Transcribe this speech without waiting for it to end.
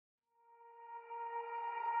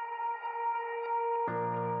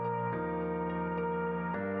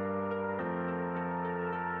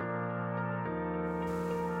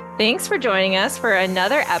Thanks for joining us for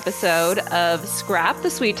another episode of Scrap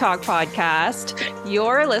the Sweet Talk podcast.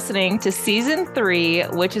 You're listening to season 3,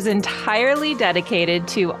 which is entirely dedicated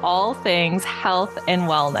to all things health and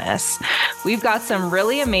wellness. We've got some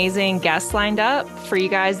really amazing guests lined up for you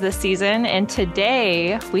guys this season. And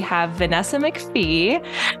today we have Vanessa McPhee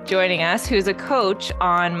joining us, who's a coach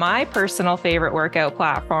on my personal favorite workout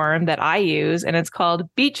platform that I use, and it's called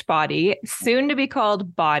Beachbody, soon to be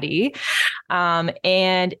called Body.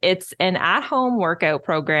 And it's an at-home workout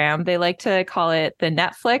program. They like to call it the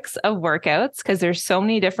Netflix of workouts because there's so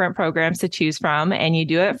many different programs to choose from, and you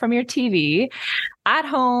do it from your TV at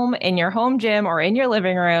home, in your home gym, or in your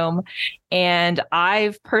living room. And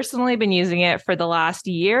I've personally been using it for the last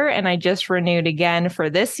year, and I just renewed again for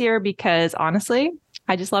this year because honestly,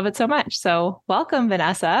 I just love it so much. So welcome,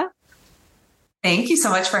 Vanessa. Thank you so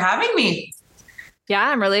much for having me. Yeah,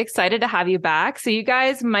 I'm really excited to have you back. So you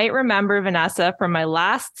guys might remember Vanessa from my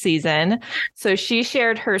last season. So she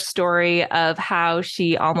shared her story of how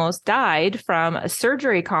she almost died from a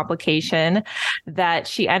surgery complication that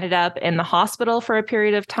she ended up in the hospital for a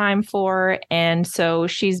period of time for. And so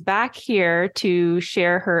she's back here to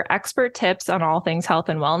share her expert tips on all things health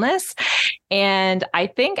and wellness. And I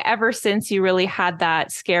think ever since you really had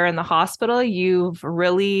that scare in the hospital, you've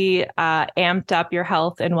really amped up your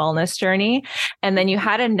health and wellness journey. And then you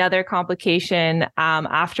had another complication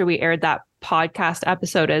after we aired that podcast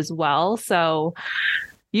episode as well. So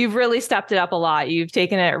you've really stepped it up a lot. You've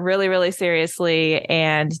taken it really, really seriously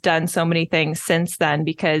and done so many things since then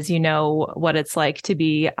because you know what it's like to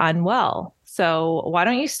be unwell. So why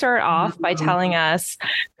don't you start off by telling us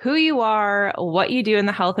who you are, what you do in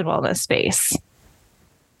the health and wellness space?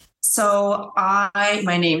 So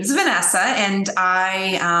my name is Vanessa, and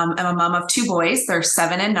I am a mom of 2 boys. They're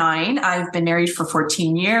 7 and 9. I've been married for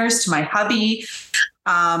 14 years to my hubby.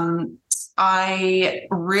 I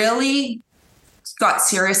really got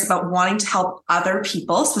serious about wanting to help other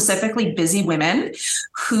people, specifically busy women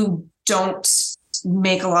who don't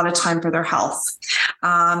make a lot of time for their health.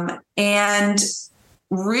 And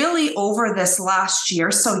really over this last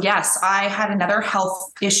year. So yes, I had another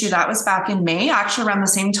health issue that was back in May, actually around the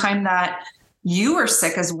same time that you were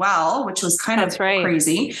sick as well, which was kind of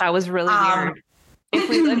crazy. That was really weird. If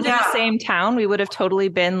we lived in the same town, we would have totally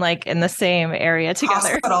been like in the same area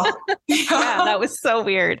together. Yeah, that was so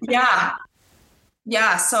weird. Yeah.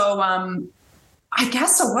 Yeah. So, I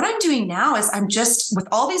guess so what I'm doing now is I'm just with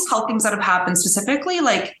all these health things that have happened specifically,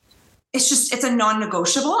 like it's a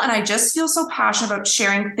non-negotiable. And I just feel so passionate about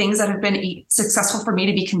sharing things that have been successful for me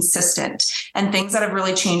to be consistent and things that have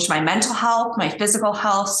really changed my mental health, my physical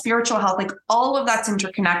health, spiritual health, like all of that's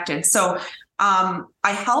interconnected. So I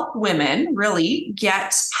help women really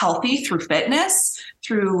get healthy through fitness,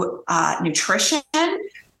 through nutrition,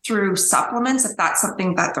 through supplements, if that's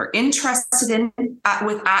something that they're interested in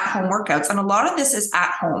with at-home workouts. And a lot of this is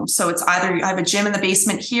at home. So it's either you have a gym in the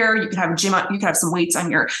basement here, you could have a gym, you could have some weights on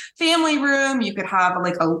your family room, you could have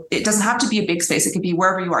it doesn't have to be a big space. It could be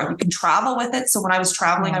wherever you are. You can travel with it. So when I was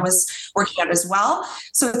traveling, I was working out as well.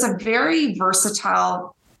 So it's a very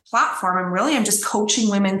versatile platform. And really, I'm just coaching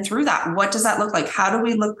women through that. What does that look like? How do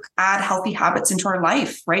we add healthy habits into our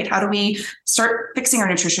life, right? How do we start fixing our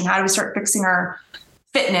nutrition? How do we start fixing our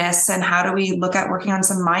fitness, and how do we look at working on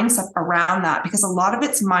some mindset around that? Because a lot of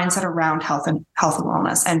it's mindset around health and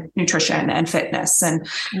wellness and nutrition and fitness and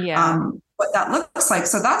what that looks like.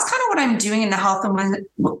 So that's kind of what I'm doing in the health and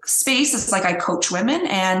wellness space. Is like I coach women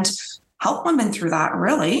and help women through that.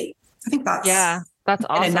 Really, I think that's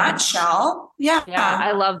awesome. In a nutshell. Yeah,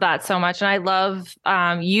 I love that so much, and I love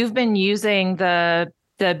you've been using the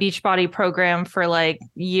Beachbody program for like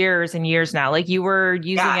years and years now. Like you were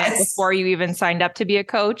using it before you even signed up to be a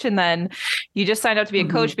coach. And then you just signed up to be a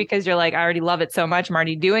coach because you're like, I already love it so much. I'm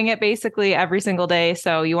already doing it basically every single day.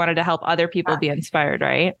 So you wanted to help other people be inspired,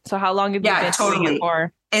 right? So how long have you been doing it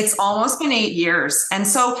for? It's almost been 8 years. And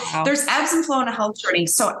so there's ebbs and flow in a health journey.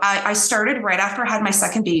 So I started right after I had my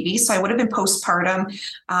second baby. So I would have been postpartum.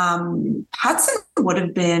 Hudson would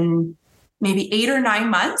have been maybe 8 or 9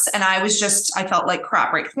 months. And I felt like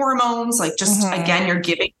crap, right? Hormones, like again, you're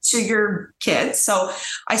giving to your kids. So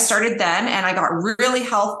I started then and I got really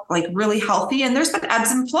healthy. And there's been ebbs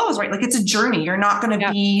and flows, right? Like it's a journey. You're not going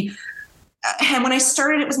to be, and when I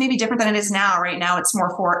started, it was maybe different than it is now. Right now, it's more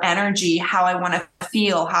for energy, how I want to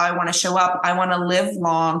feel, how I want to show up. I want to live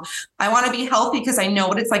long. I want to be healthy because I know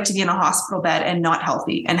what it's like to be in a hospital bed and not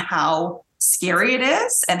healthy and how scary it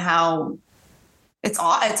is and how it's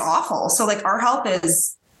awful. So like our health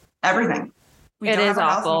is everything. It is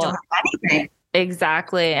awful. We don't have anything.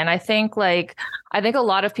 Exactly. And I think a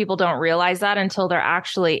lot of people don't realize that until they're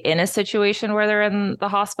actually in a situation where they're in the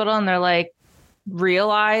hospital and they're like,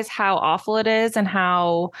 realize how awful it is and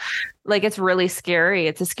how like it's really scary.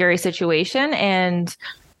 It's a scary situation. And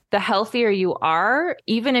the healthier you are,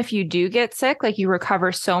 even if you do get sick, like you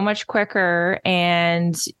recover so much quicker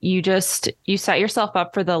and you set yourself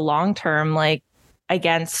up for the long term, like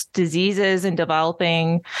against diseases and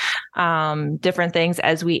developing different things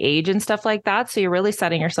as we age and stuff like that. So you're really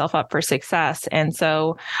setting yourself up for success. And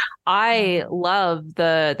so I love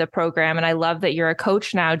the program, and I love that you're a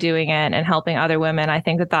coach now doing it and helping other women. I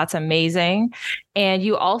think that that's amazing. And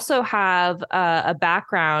you also have a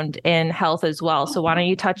background in health as well. So why don't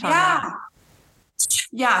you touch on that?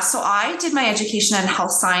 Yeah. So I did my education in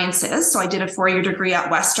health sciences. So I did a 4-year degree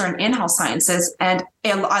at Western in health sciences and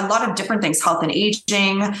a lot of different things, health and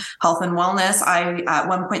aging, health and wellness. I at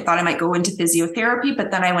one point thought I might go into physiotherapy,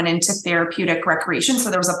 but then I went into therapeutic recreation.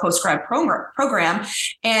 So there was a post-grad program.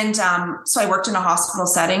 And so I worked in a hospital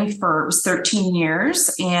setting for 13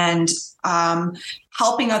 years and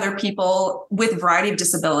helping other people with a variety of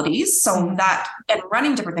disabilities. So that and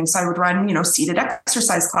running different things. So I would run, seated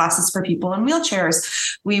exercise classes for people in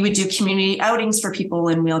wheelchairs. We would do community outings for people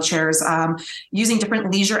in wheelchairs, using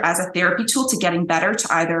different leisure as a therapy tool to getting better,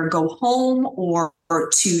 to either go home or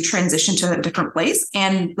to transition to a different place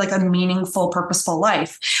and like a meaningful, purposeful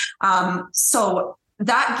life. So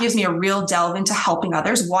that gives me a real delve into helping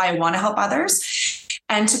others, why I want to help others.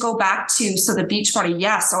 And to go back to, so the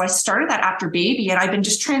Beachbody, so I started that after baby and I've been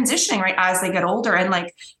just transitioning right as they get older. And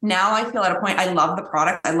like, now I feel at a point, I love the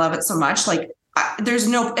product. I love it so much. Like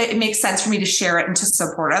it makes sense for me to share it and to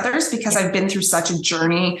support others because I've been through such a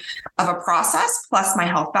journey of a process, plus my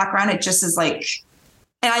health background. It just is like,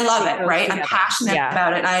 and I love it, right? I'm passionate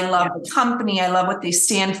about it. And I love the company. I love what they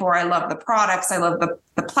stand for. I love the products. I love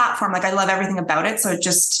the platform. Like I love everything about it. So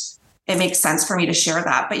it makes sense for me to share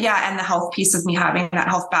that. But and the health piece of me having that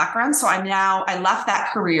health background. So I left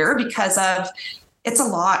that career because of, it's a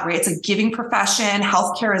lot, right? It's a giving profession.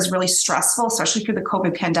 Healthcare is really stressful, especially through the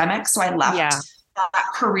COVID pandemic. So I left that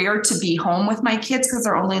career to be home with my kids because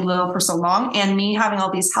they're only little for so long. And me having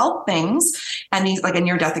all these health things and these like a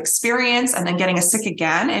near-death experience and then getting a sick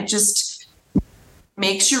again, it just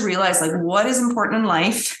makes you realize like what is important in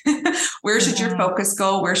life. Where should your focus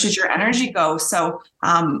go? Where should your energy go? So,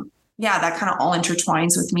 that kind of all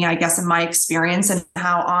intertwines with me, I guess, in my experience and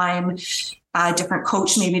how I'm a different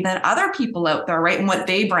coach maybe than other people out there, right? And what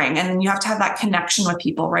they bring. And then you have to have that connection with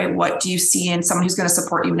people, right? What do you see in someone who's going to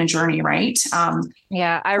support you in a journey, right?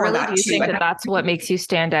 I really do think that that's what makes you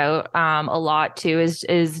stand out a lot too,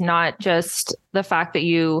 is not just the fact that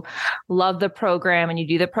you love the program and you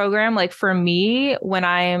do the program. Like for me, when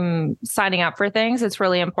I'm signing up for things, it's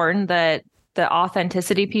really important that the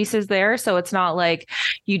authenticity piece is there. So it's not like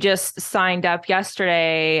you just signed up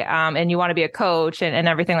yesterday and you want to be a coach and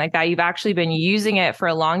everything like that. You've actually been using it for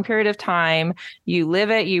a long period of time. You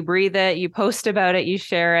live it, you breathe it, you post about it, you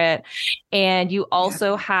share it. And you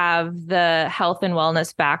also have the health and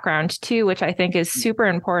wellness background too, which I think is super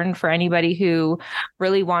important for anybody who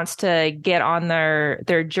really wants to get on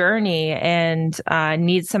their journey and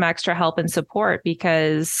needs some extra help and support,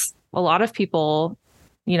 because a lot of people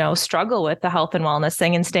struggle with the health and wellness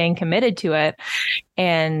thing and staying committed to it.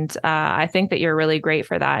 And I think that you're really great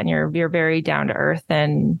for that. And you're very down to earth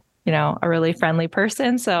and, a really friendly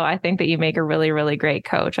person. So I think that you make a really, really great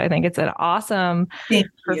coach. I think it's an awesome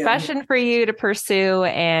profession for you to pursue.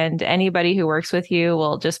 And anybody who works with you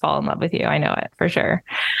will just fall in love with you. I know it for sure.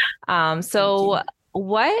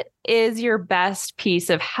 What is your best piece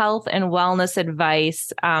of health and wellness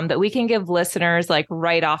advice that we can give listeners like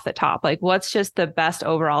right off the top? Like what's just the best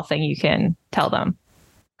overall thing you can tell them?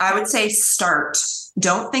 I would say start.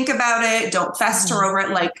 Don't think about it. Don't fester over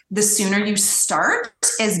it. Like the sooner you start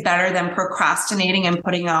is better than procrastinating and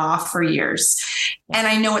putting it off for years. And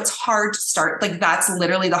I know it's hard to start. Like that's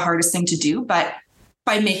literally the hardest thing to do. But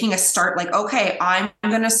by making a start, like, okay, I'm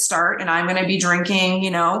going to start and I'm going to be drinking,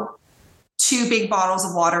 2 big bottles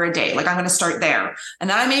of water a day. Like I'm going to start there. And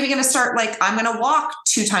then I'm maybe going to start like, I'm going to walk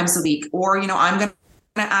 2 times a week, or, I'm going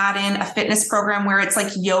to add in a fitness program where it's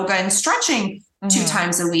like yoga and stretching 2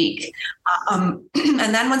 times a week. And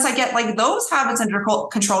then once I get like those habits under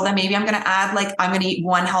control, then maybe I'm going to add, like, I'm going to eat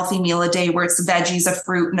 1 healthy meal a day where it's veggies, a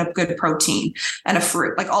fruit, and a good protein and a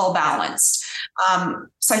fruit, like all balanced.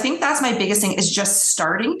 So I think that's my biggest thing, is just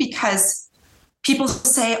starting, because people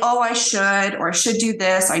say, oh, I should, or I should do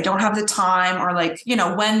this. I don't have the time, or like,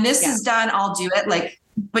 when this is done, I'll do it. Like,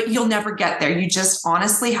 but you'll never get there. You just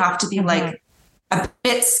honestly have to be like a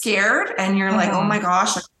bit scared, and you're like, oh my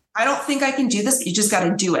gosh, I don't think I can do this. You just got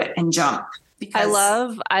to do it and jump.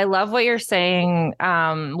 because I love what you're saying.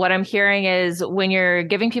 What I'm hearing is when you're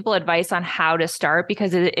giving people advice on how to start,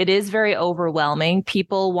 because it is very overwhelming.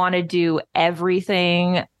 People want to do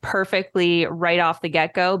everything perfectly right off the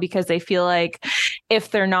get-go because they feel like if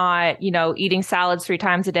they're not, eating salads 3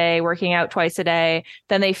 times a day, working out twice a day,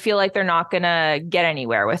 then they feel like they're not going to get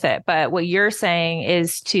anywhere with it. But what you're saying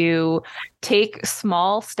is to take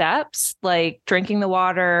small steps like drinking the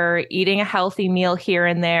water, eating a healthy meal here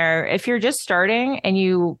and there. If you're just starting and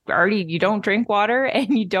you don't drink water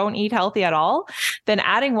and you don't eat healthy at all, then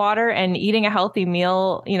adding water and eating a healthy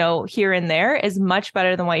meal, here and there is much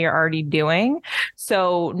better than what you're already doing.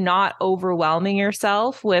 So not overwhelming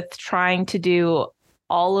yourself with trying to do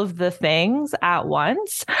all of the things at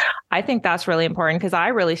once. I think that's really important because I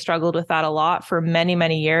really struggled with that a lot for many,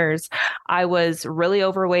 many years. I was really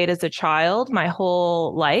overweight as a child my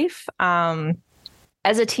whole life.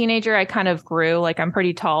 As a teenager, I kind of grew, like I'm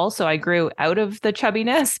pretty tall, so I grew out of the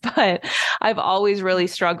chubbiness, but I've always really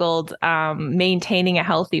struggled maintaining a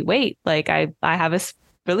healthy weight. Like I have a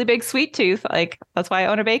really big sweet tooth. Like that's why I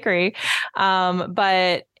own a bakery.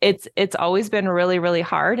 But it's always been really, really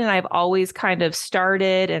hard. And I've always kind of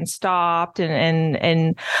started and stopped.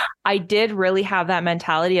 And I did really have that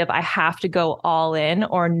mentality of I have to go all in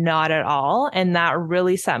or not at all. And that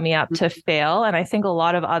really set me up to fail. And I think a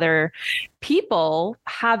lot of other people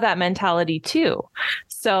have that mentality too.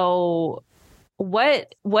 So what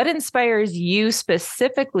inspires you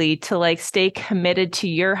specifically to like stay committed to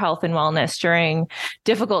your health and wellness during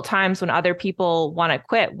difficult times when other people want to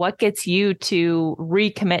quit? What gets you to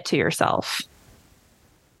recommit to yourself?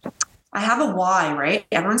 I have a why, right?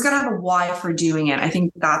 Everyone's got to have a why for doing it. I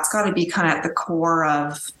think that's got to be kind of at the core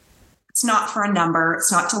of, it's not for a number.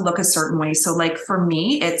 It's not to look a certain way. So like for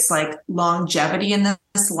me, it's like longevity in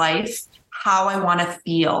this life, how I want to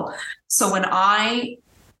feel. So when I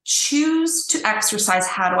choose to exercise,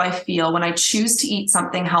 how do I feel? When I choose to eat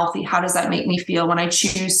something healthy, how does that make me feel? When I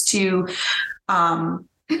choose to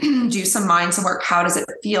do some mindset work, how does it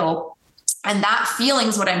feel? And that feeling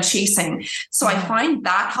is what I'm chasing. So I find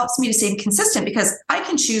that helps me to stay consistent because I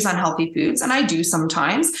can choose unhealthy foods, and I do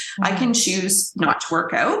sometimes. I can choose not to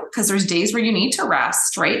work out because there's days where you need to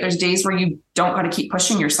rest, right? There's days where you don't got to keep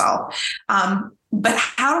pushing yourself. But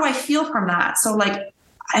how do I feel from that? So like,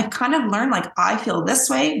 I've kind of learned like I feel this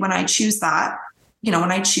way when I choose that, when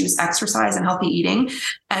I choose exercise and healthy eating.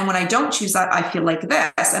 And when I don't choose that, I feel like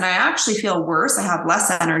this. And I actually feel worse. I have less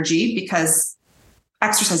energy because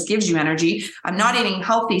exercise gives you energy. I'm not eating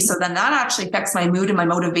healthy. So then that actually affects my mood and my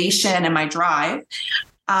motivation and my drive.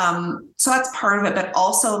 So that's part of it. But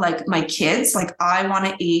also like my kids, like I want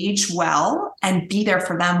to age well and be there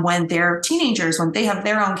for them when they're teenagers, when they have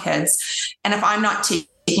their own kids. And if I'm not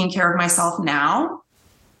taking care of myself now,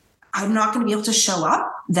 I'm not going to be able to show up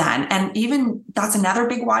then. And even that's another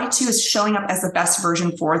big why too, is showing up as the best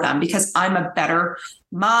version for them, because I'm a better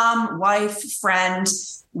mom, wife, friend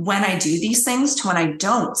when I do these things to when I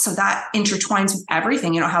don't. So that intertwines with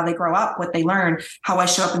everything, how they grow up, what they learn, how I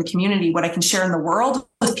show up in the community, what I can share in the world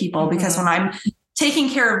with people, because when I'm taking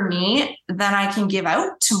care of me, then I can give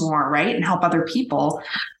out to more, right? And help other people.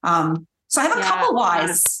 So I have a couple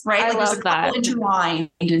whys, right? Like there's a couple intertwined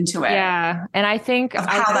into it. Yeah. And I think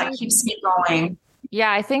that keeps me going.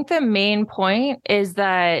 Yeah, I think the main point is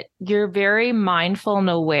that you're very mindful and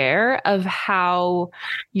aware of how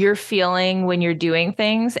you're feeling when you're doing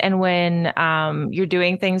things, and when you're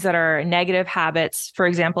doing things that are negative habits. For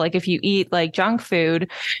example, like if you eat like junk food,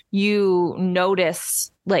 you notice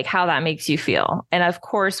like how that makes you feel. And of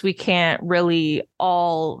course, we can't really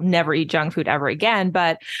all never eat junk food ever again,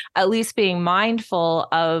 but at least being mindful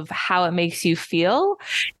of how it makes you feel.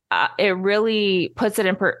 It really puts it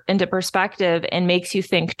into perspective and makes you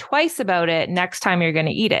think twice about it next time you're going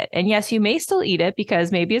to eat it. And yes, you may still eat it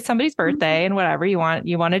because maybe it's somebody's birthday and whatever you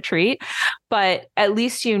want a treat, but at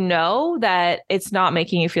least you know that it's not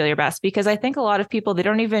making you feel your best. Because I think a lot of people,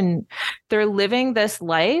 they're living this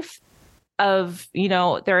life of,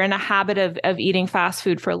 they're in a habit of eating fast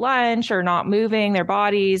food for lunch or not moving their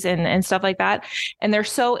bodies and stuff like that. And they're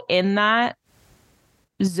so in that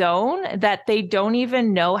zone that they don't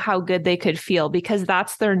even know how good they could feel, because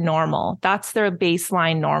that's their normal. That's their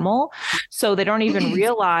baseline normal. So they don't even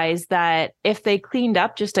realize that if they cleaned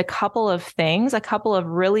up just a couple of things, a couple of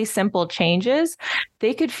really simple changes,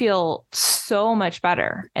 they could feel so much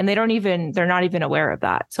better. And they're not even aware of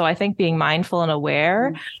that. So I think being mindful and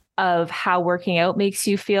aware of how working out makes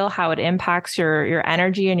you feel, how it impacts your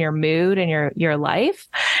energy and your mood and your life.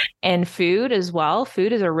 And food as well.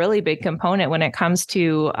 Food is a really big component when it comes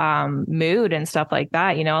to mood and stuff like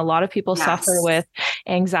that. You know, a lot of people suffer with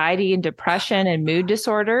anxiety and depression and mood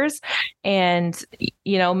disorders. And,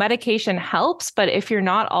 you know, medication helps, but if you're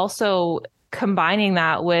not also combining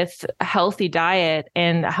that with a healthy diet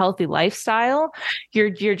and a healthy lifestyle,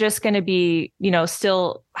 you're just going to be, you know,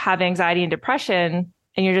 still have anxiety and depression,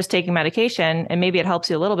 and you're just taking medication, and maybe it helps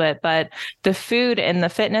you a little bit, but the food and the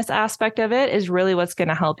fitness aspect of it is really what's going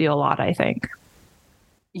to help you a lot, I think.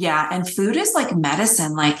 Yeah. And food is like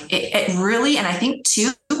medicine. Like it really, and I think too,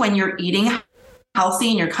 when you're eating healthy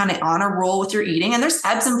and you're kind of on a roll with your eating, and there's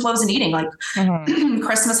ebbs and flows in eating, like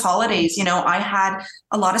Christmas holidays, you know, I had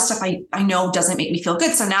a lot of stuff I know doesn't make me feel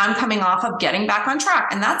good. So now I'm coming off of getting back on track.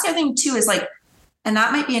 And that's the other thing too, is like, and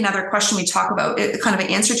that might be another question we talk about, it, kind of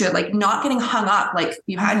an answer to it, like not getting hung up, like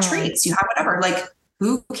you had treats, you have whatever, like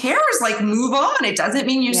who cares? Like move on. It doesn't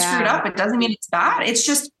mean you screwed up. It doesn't mean it's bad. It's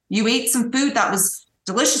just, you ate some food that was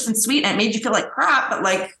delicious and sweet and it made you feel like crap, but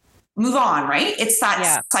like move on, right? It's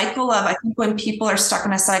that cycle of, I think when people are stuck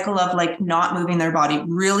in a cycle of like not moving their body,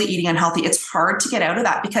 really eating unhealthy, it's hard to get out of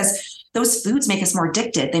that because those foods make us more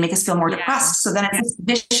addicted. They make us feel more depressed. So then it's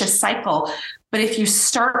this vicious cycle. But if you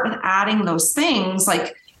start with adding those things,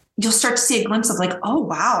 like you'll start to see a glimpse of like, oh,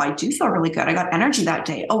 wow, I do feel really good. I got energy that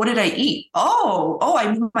day. Oh, what did I eat? Oh,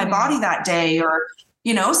 I moved my body that day. Or,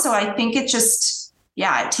 you know, so I think it just,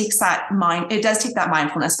 it takes that mind. It does take that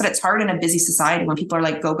mindfulness, but it's hard in a busy society when people are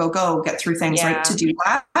like, go, go, go, get through things, right? To do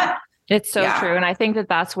that. It's so true. And I think that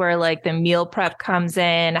that's where like the meal prep comes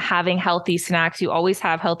in, having healthy snacks. You always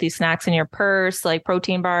have healthy snacks in your purse, like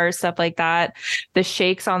protein bars, stuff like that. The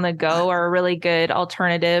shakes on the go are a really good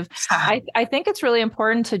alternative. I think it's really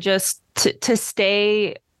important to just to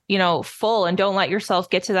stay, you know, full and don't let yourself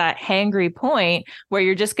get to that hangry point where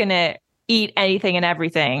you're just going to eat anything and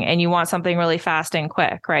everything and you want something really fast and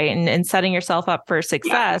quick, right? And setting yourself up for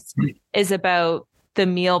success is about the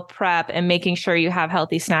meal prep and making sure you have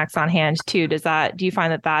healthy snacks on hand too. Do you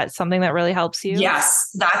find that that's something that really helps you?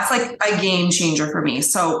 Yes, that's like a game changer for me.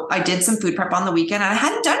 So I did some food prep on the weekend and I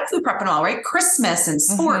hadn't done food prep in a while, right? Christmas and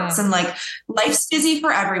sports and like life's busy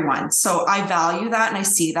for everyone. So I value that and I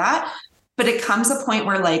see that, but it comes a point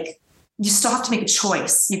where like, you still have to make a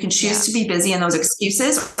choice. You can choose to be busy in those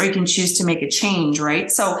excuses, or you can choose to make a change.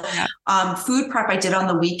 Right. So, food prep I did on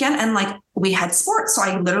the weekend and like we had sports. So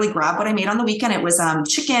I literally grabbed what I made on the weekend. It was,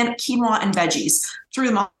 chicken, quinoa, and veggies,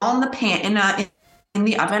 threw them all in the pan in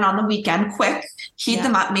the oven on the weekend, quick, heat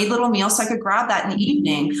them up, made little meals so I could grab that in the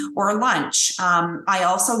evening or lunch. I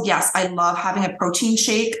also, I love having a protein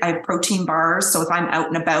shake. I have protein bars. So if I'm out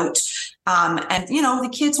and about, and you know, the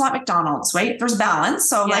kids want McDonald's, right? There's balance.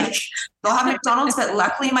 So like they'll have McDonald's, but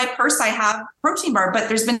luckily in my purse, I have protein bar, but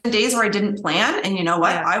there's been days where I didn't plan and you know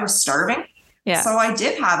what? I was starving. So I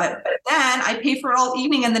did have it, but then I pay for it all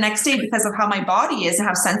evening and the next day because of how my body is and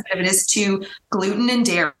how sensitive it is to gluten and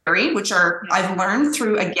dairy, which are, I've learned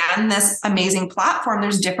through, again, this amazing platform.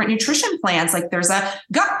 There's different nutrition plans. Like there's a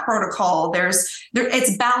gut protocol.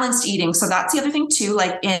 It's balanced eating. So that's the other thing too,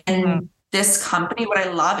 like in this company, what I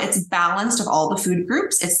love, it's balanced of all the food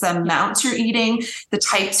groups. It's the amounts you're eating, the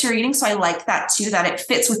types you're eating. So I like that too, that it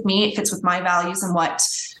fits with me. It fits with my values and what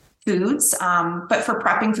foods. But for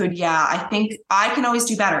prepping food, I think I can always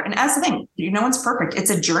do better. And as the thing, no one's perfect.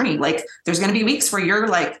 It's a journey. Like there's going to be weeks where you're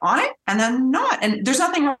like on it and then not, and there's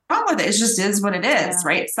nothing wrong with it. It just is what it is.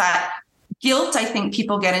 Right. It's that guilt. I think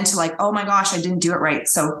people get into like, oh my gosh, I didn't do it right.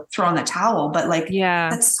 So throw in the towel, but like,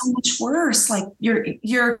 that's so much worse. Like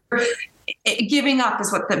you're giving up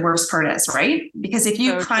is what the worst part is, right? Because if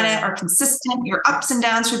you kind of are consistent, your ups and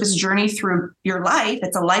downs through this journey through your life,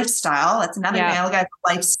 it's a lifestyle. That's another way I look at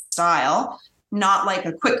lifestyle, not like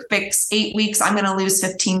a quick fix, 8 weeks, I'm going to lose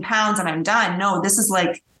 15 pounds and I'm done. No, this is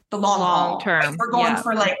like the long term. Right? We're going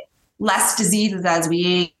for like less diseases as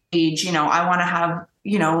we age. You know, I want to have,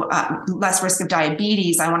 you know, less risk of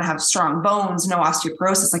diabetes. I want to have strong bones, no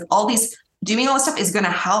osteoporosis, like all these. Doing all this stuff is going to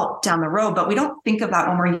help down the road, but we don't think of that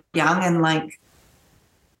when we're young and like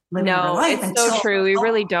living our life. It's so true. We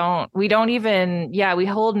really don't. We don't even, we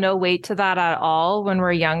hold no weight to that at all when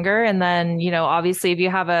we're younger. And then, you know, obviously if you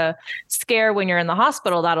have a scare when you're in the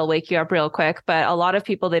hospital, that'll wake you up real quick. But a lot of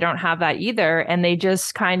people, they don't have that either. And they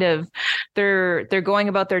just kind of, they're going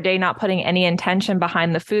about their day, not putting any intention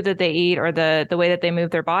behind the food that they eat or the way that they move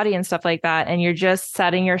their body and stuff like that. And you're just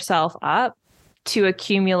setting yourself up to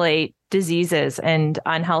accumulate diseases and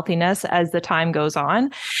unhealthiness as the time goes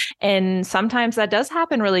on. And sometimes that does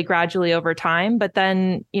happen really gradually over time. But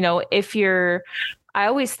then, you know, if you're I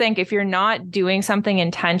always think if you're not doing something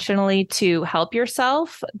intentionally to help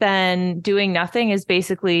yourself, then doing nothing is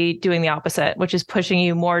basically doing the opposite, which is pushing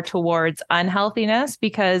you more towards unhealthiness,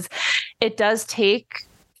 because it does take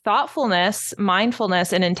thoughtfulness,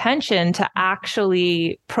 mindfulness, and intention to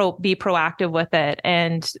actually be proactive with it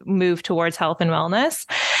and move towards health and wellness.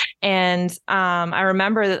 And I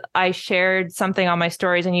remember that I shared something on my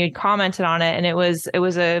stories and you'd commented on it, and it was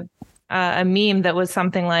a meme that was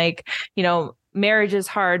something like, marriage is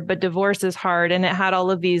hard, but divorce is hard. And it had all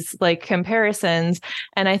of these like comparisons.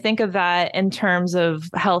 And I think of that in terms of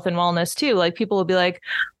health and wellness too. Like people will be like,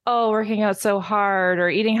 oh, working out so hard or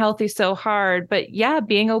eating healthy so hard. But yeah,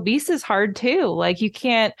 being obese is hard too. Like you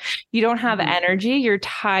don't have energy, you're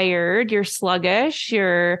tired, you're sluggish,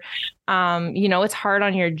 it's hard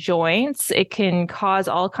on your joints. It can cause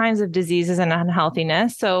all kinds of diseases and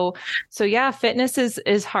unhealthiness. So yeah, fitness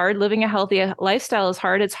is hard. Living a healthy lifestyle is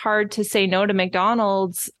hard. It's hard to say no to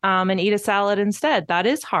McDonald's and eat a salad instead. That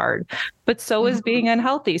is hard, but so is being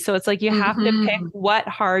unhealthy. So it's like you have to pick what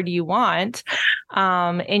hard you want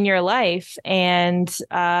in your life and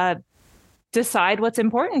decide what's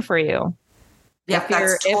important for you. Yeah,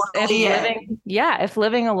 if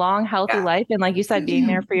living a long, healthy life, and like you said, being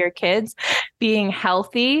there for your kids, being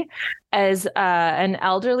healthy as an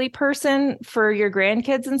elderly person for your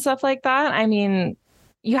grandkids and stuff like that. I mean,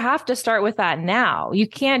 you have to start with that now. You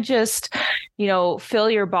can't just, fill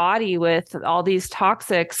your body with all these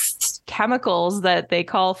toxic chemicals that they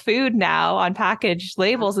call food now on package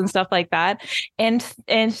labels and stuff like that, and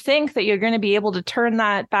think that you're going to be able to turn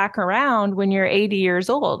that back around when you're 80 years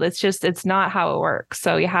old. It's not how it works.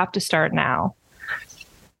 So you have to start now.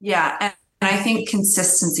 Yeah. And I think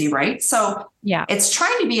consistency, right? So yeah, it's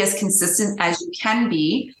trying to be as consistent as you can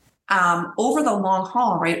be over the long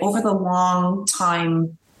haul, right? Over the long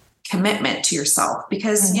time commitment to yourself,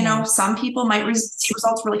 because, some people might see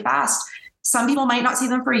results really fast. Some people might not see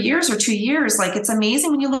them for years or 2 years. Like it's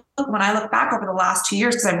amazing when I look back over the last 2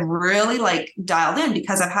 years, because I've really like dialed in,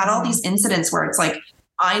 because I've had all these incidents where it's like,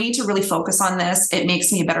 I need to really focus on this. It makes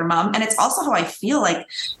me a better mom. And it's also how I feel like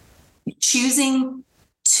choosing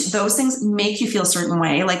those things make you feel a certain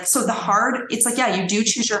way. Like, so the hard, it's like, yeah, you do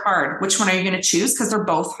choose your hard. Which one are you going to choose? Because they're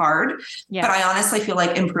both hard. Yeah. But I honestly feel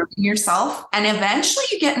like improving yourself, and eventually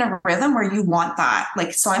you get in a rhythm where you want that.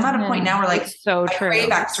 Like, so I'm at a point now where like, so I crave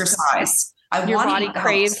exercise. Your body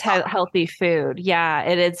craves healthy food. Yeah,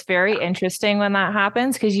 it's very interesting when that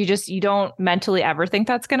happens, because you don't mentally ever think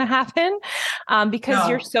that's going to happen because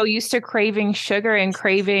you're so used to craving sugar and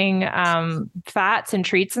craving fats and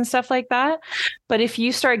treats and stuff like that. But if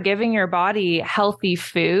you start giving your body healthy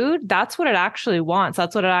food, that's what it actually wants.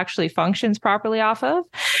 That's what it actually functions properly off of.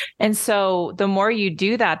 And so the more you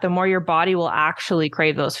do that, the more your body will actually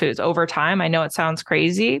crave those foods over time. I know it sounds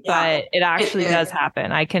crazy, but it actually does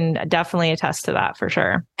happen. I can definitely attest to that for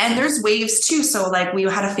sure. And there's waves too. So like we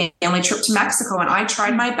had a family trip to Mexico, and I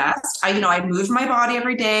tried my best. I moved my body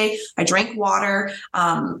every day. I drank water.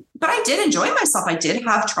 But I did enjoy myself. I did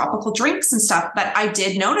have tropical drinks and stuff, but I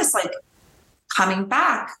did notice like coming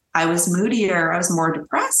back, I was moodier. I was more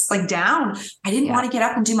depressed, like down. I didn't want to get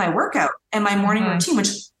up and do my workout and my morning routine, which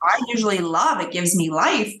I usually love. It gives me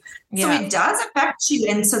life. So it does affect you.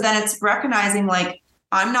 And so then it's recognizing like,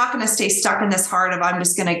 I'm not going to stay stuck in this hard of I'm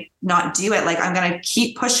just going to not do it. Like I'm going to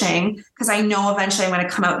keep pushing, because I know eventually I'm going to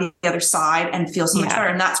come out the other side and feel so much better.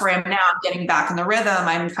 And that's where I am now. I'm getting back in the rhythm.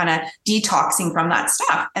 I'm kind of detoxing from that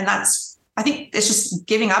stuff. And I think it's just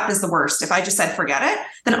giving up is the worst. If I just said, forget it,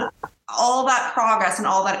 then all that progress and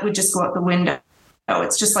all that would just go out the window.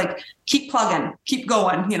 It's just like, keep plugging, keep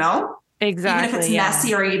going, Exactly. Even if it's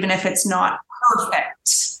messy or even if it's not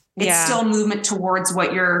perfect, it's still movement towards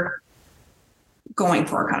what you're going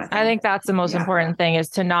for, kind of thing. I think that's the most important thing, is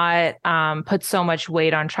to not put so much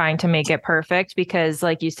weight on trying to make it perfect, because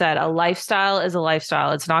like you said, a lifestyle is a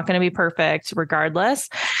lifestyle. It's not going to be perfect regardless.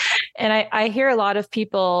 And I hear a lot of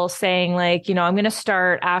people saying like, I'm going to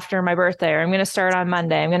start after my birthday, or I'm going to start on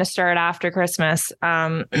Monday. I'm going to start after Christmas.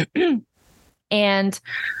 And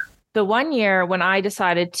the one year when I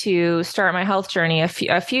decided to start my health journey a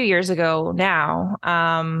few years ago now,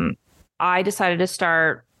 I decided to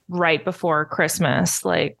start right before Christmas,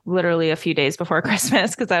 like literally a few days before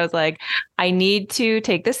Christmas, because I was like, I need to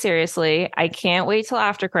take this seriously. I can't wait till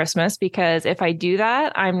after Christmas, because if I do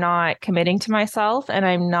that, I'm not committing to myself, and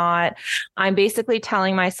I'm basically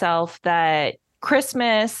telling myself that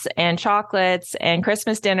Christmas and chocolates and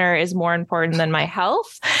Christmas dinner is more important than my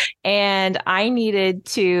health. And I needed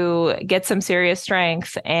to get some serious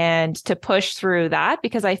strength and to push through that,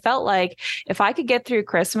 because I felt like if I could get through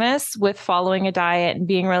Christmas with following a diet and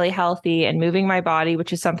being really healthy and moving my body,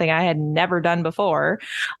 which is something I had never done before,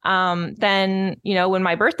 then, when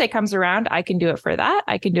my birthday comes around, I can do it for that.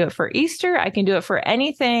 I can do it for Easter. I can do it for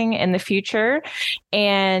anything in the future.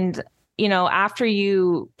 And after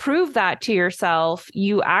you prove that to yourself,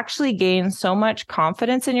 you actually gain so much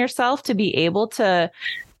confidence in yourself to be able to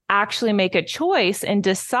actually make a choice and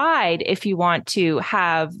decide if you want to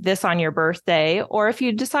have this on your birthday, or if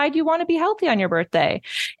you decide you want to be healthy on your birthday.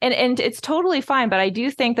 And it's totally fine. But I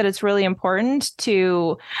do think that it's really important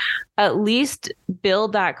to at least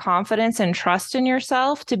build that confidence and trust in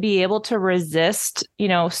yourself to be able to resist,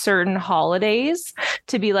 certain holidays,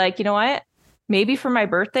 to be like, you know what? Maybe for my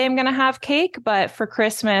birthday, I'm going to have cake, but for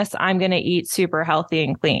Christmas, I'm going to eat super healthy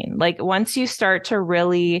and clean. Like once you start to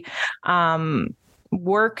really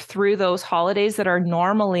work through those holidays that are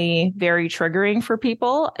normally very triggering for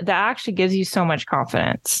people, that actually gives you so much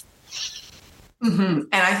confidence. Mm-hmm. And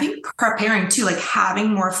I think preparing too, like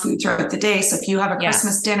having more food throughout the day. So if you have a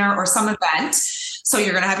Christmas dinner or some event, so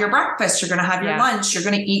you're going to have your breakfast, you're going to have your lunch, you're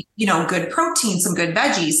going to eat, good protein, some good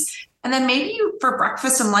veggies. And then maybe for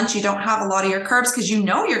breakfast and lunch, you don't have a lot of your carbs because you're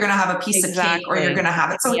going to have a piece of cake, or you're going to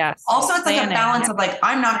have it. So also it's like a balance of like,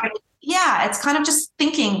 I'm not going to, it's kind of just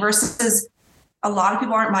thinking versus a lot of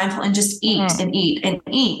people aren't mindful and just eat and eat and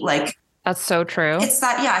eat. Like, that's so true. It's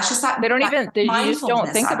that, it's just that they don't even, you just don't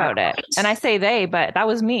think about it. And I say they, but that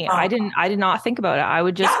was me. I did not think about it. I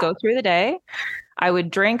would just go through the day. I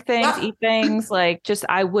would drink things, eat things,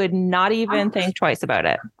 I would not even think twice about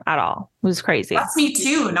it at all. It was crazy. That's me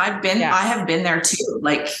too. And I have been there too.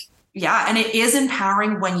 And it is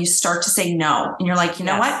empowering when you start to say no and you're like, you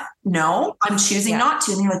know what? No, I'm choosing not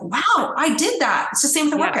to. And you're like, wow, I did that. It's the same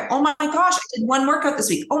with the workout. Oh my gosh, I did one workout this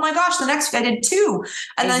week. Oh my gosh, the next week I did two.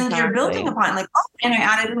 And then you're building upon and I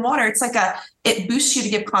added in water. It's it boosts you to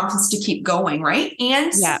give confidence to keep going. Right.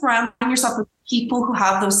 And surrounding yourself with people who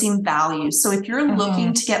have those same values. So if you're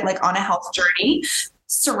looking to get on a health journey,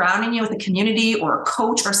 surrounding you with a community or a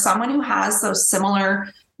coach or someone who has those similar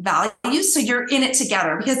values, so you're in it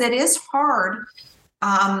together, because it is hard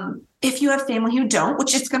if you have family who don't,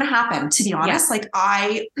 which it's going to happen, to be honest.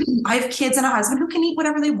 I have kids and a husband who can eat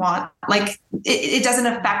whatever they want. It doesn't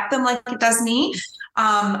affect them like it does me.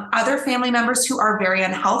 Other family members who are very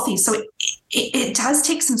unhealthy. So it does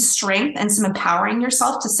take some strength and some empowering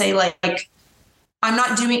yourself to say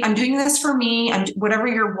I'm doing this for me, and whatever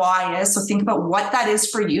your why is. So think about what that is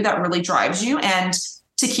for you that really drives you, and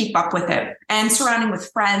to keep up with it, and surrounding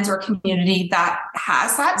with friends or community that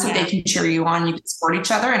has that, so they can cheer you on, you can support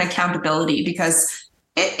each other, and accountability, because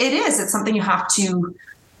it's something you have to,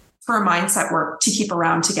 for a mindset work, to keep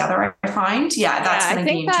around together. I find, that's going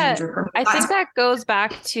to be a game changer for me. I think that goes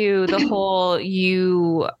back to the whole,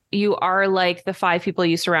 you are like the 5 people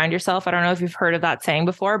you surround yourself. I don't know if you've heard of that saying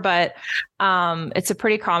before, but it's a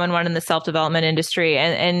pretty common one in the self-development industry.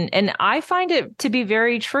 And I find it to be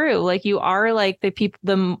very true. You are like the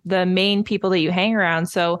people, the main people that you hang around.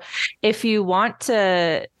 So if you want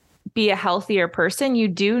to be a healthier person, you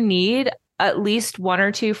do need at least 1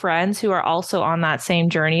 or 2 friends who are also on that same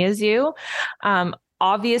journey as you.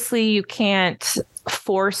 Obviously, you can't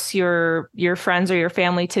force your friends or your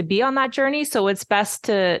family to be on that journey. So it's best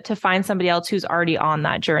to find somebody else who's already on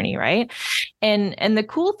that journey, right? And the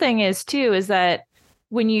cool thing is that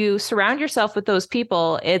when you surround yourself with those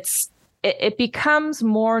people, it becomes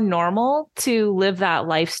more normal to live that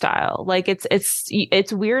lifestyle.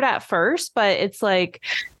 It's weird at first, but it's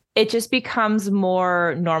it just becomes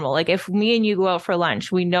more normal. If me and you go out for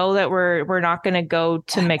lunch, we know that we're not going to go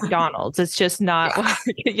to McDonald's. It's just not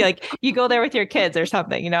you go there with your kids or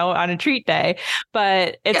something, on a treat day.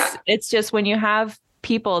 But it's just when you have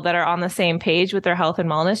people that are on the same page with their health and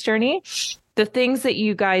wellness journey, the things that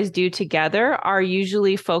you guys do together are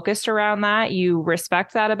usually focused around that. You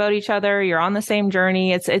respect that about each other. You're on the same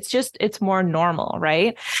journey. It's more normal,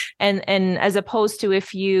 right? And as opposed to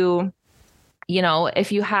if you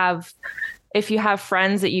have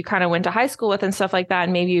friends that you kind of went to high school with and stuff like that,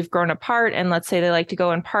 and maybe you've grown apart, and let's say they like to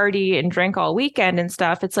go and party and drink all weekend and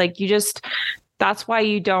stuff, it's that's why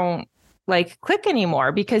you don't click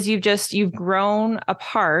anymore, because you've grown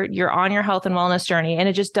apart. You're on your health and wellness journey, and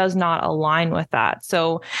it just does not align with that.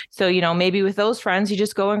 So maybe with those friends, you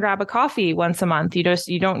just go and grab a coffee once a month. You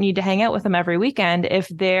don't need to hang out with them every weekend. If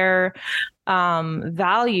their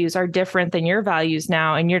values are different than your values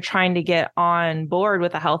now, and you're trying to get on board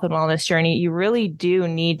with a health and wellness journey, you really do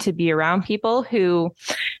need to be around people who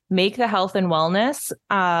make the health and wellness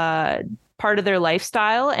part of their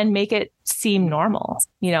lifestyle and make it seem normal,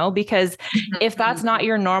 because if that's not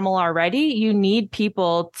your normal already, you need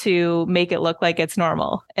people to make it look like it's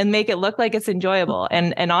normal and make it look like it's enjoyable.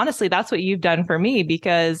 And honestly, that's what you've done for me,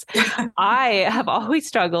 because I have always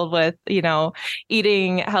struggled with,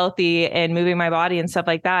 eating healthy and moving my body and stuff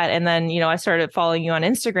like that. And then, I started following you on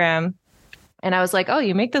Instagram. And I was like, oh,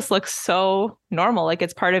 you make this look so normal. Like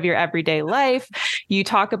it's part of your everyday life. You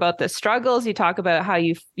talk about the struggles. You talk about how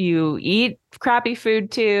you eat crappy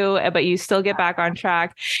food too, but you still get back on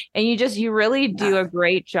track. And you really do a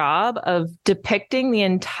great job of depicting the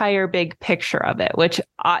entire big picture of it, which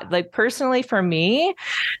personally for me,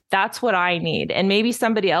 that's what I need. And maybe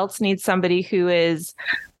somebody else needs somebody who is,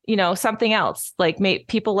 something else. Like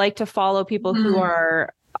people like to follow people who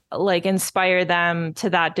are like inspire them to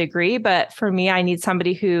that degree. But for me, I need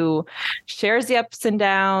somebody who shares the ups and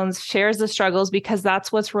downs, shares the struggles, because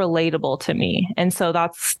that's what's relatable to me. And so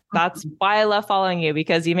that's why I love following you,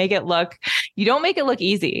 because you don't make it look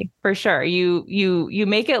easy, for sure. You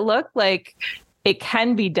make it look like it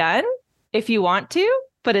can be done if you want to,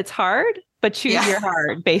 but it's hard. But choose your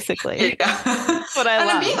hard, basically. Yeah. That's what I love.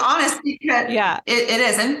 And I'm being honest, because it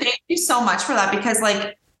is. And thank you so much for that, because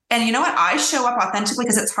and you know what? I show up authentically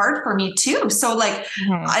because it's hard for me too. So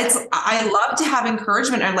I love to have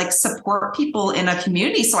encouragement and like support people in a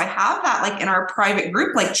community. So I have that like in our private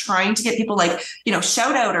group, like trying to get people like,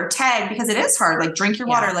 shout out or tag, because it is hard. Like drink your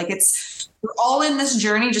water. Like we're all in this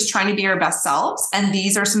journey, just trying to be our best selves. And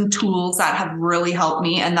these are some tools that have really helped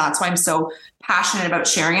me. And that's why I'm so passionate about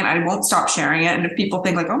sharing it. I won't stop sharing it. And if people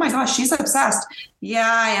think like, oh my gosh, she's obsessed.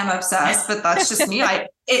 Yeah, I am obsessed, but that's just me.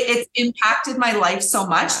 It's impacted my life so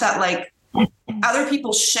much that like other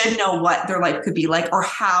people should know what their life could be like, or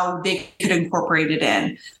how they could incorporate it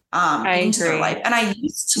into their life. And I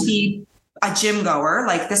used to be a gym goer.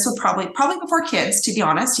 Like this would probably before kids, to be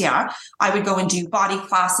honest. Yeah. I would go and do body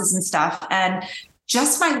classes and stuff. And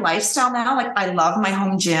just my lifestyle now, like I love my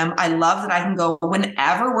home gym. I love that I can go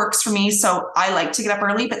whenever works for me. So I like to get up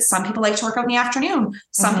early, but some people like to work out in the afternoon.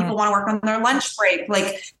 Some people want to work on their lunch break.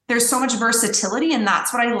 Like there's so much versatility, and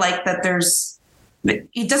that's what I like, that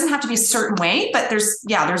it doesn't have to be a certain way, but you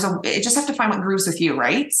just have to find what grooves with you.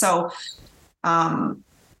 Right. So, and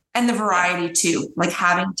the variety too, like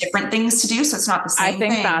having different things to do. So it's not the same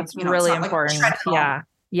thing. I think that's really important. Like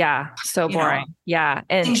yeah. So boring. Yeah.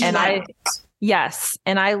 Yes.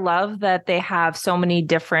 And I love that they have so many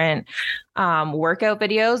different workout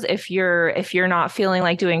videos. If you're not feeling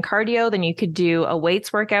like doing cardio, then you could do a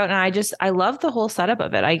weights workout. And I love the whole setup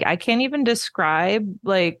of it. I can't even describe,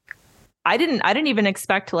 like, I didn't even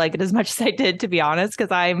expect to like it as much as I did, to be honest,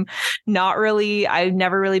 because I've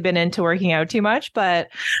never really been into working out too much, but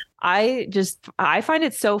I find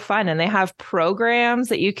it so fun. And they have programs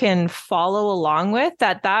that you can follow along with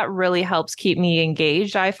that really helps keep me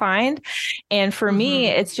engaged, I find. And for me,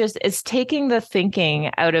 it's taking the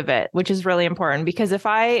thinking out of it, which is really important, because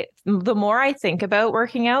the more I think about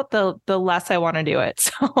working out, the less I want to do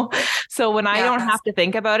it. So when I don't have to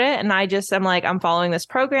think about it, and I'm like, I'm following this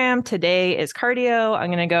program. Today is cardio. I'm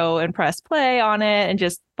going to go and press play on it and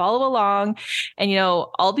just follow along. And,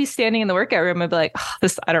 I'll be standing in the workout room and be like,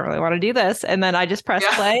 I don't really want to do this. And then I just press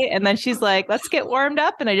play. And then she's like, let's get warmed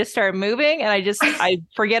up. And I just start moving. And I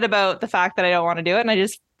forget about the fact that I don't want to do it. And I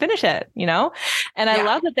just finish it, And I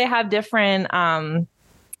love that they have different,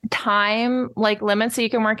 time like limits so you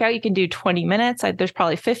can work out. You can do 20 minutes. There's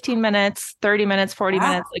probably 15 minutes, 30 minutes, 40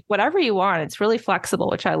 minutes, like whatever you want. It's really flexible,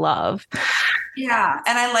 which I love. Yeah.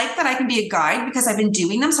 And I like that I can be a guide, because I've been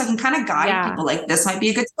doing them. So I can kind of guide people like, this might be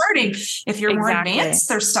a good starting. If you're more advanced,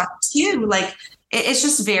 there's stuff too. Like it's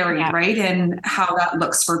just varied, right? And how that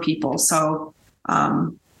looks for people. So,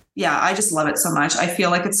 I just love it so much. I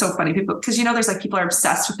feel like it's so funny. People, because there's like people are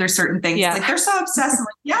obsessed with their certain things. Yeah. Like they're so obsessed.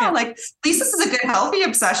 I'm like, like at least this is a good, healthy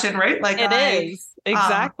obsession, right? Like it is.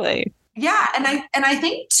 Exactly. And I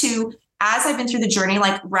think too, as I've been through the journey,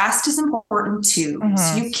 like rest is important too.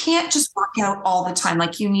 So you can't just work out all the time.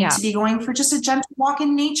 Like you need to be going for just a gentle walk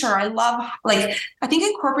in nature. I think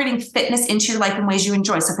incorporating fitness into your life in ways you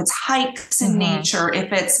enjoy. So if it's hikes in nature,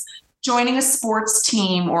 if it's joining a sports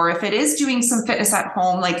team, or if it is doing some fitness at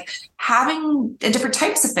home, like having different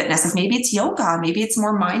types of fitness. Like maybe it's yoga, maybe it's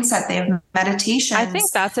more mindset. They have meditation. I think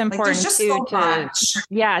that's important too,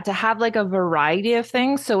 to have like a variety of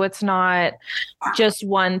things. So it's not just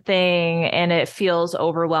one thing and it feels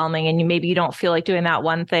overwhelming and maybe you don't feel like doing that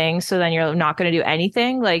one thing. So then you're not going to do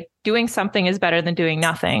anything. Like doing something is better than doing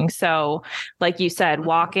nothing. So like you said,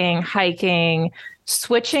 walking, hiking,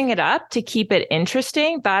 switching it up to keep it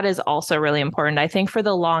interesting, that is also really important. I think for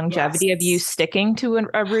the longevity of you sticking to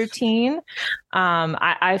a routine,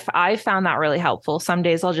 I found that really helpful. Some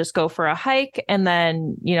days I'll just go for a hike, and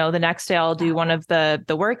then, you know, the next day I'll do one of the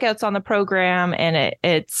workouts on the program, and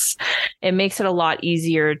it makes it a lot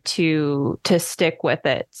easier to stick with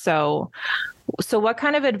it. So what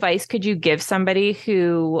kind of advice could you give somebody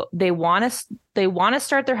who they want to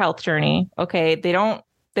start their health journey? Okay, they don't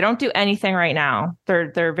do anything right now.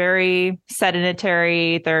 They're very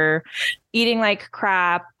sedentary. They're eating like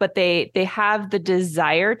crap, but they have the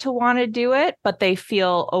desire to want to do it, but they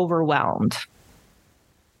feel overwhelmed.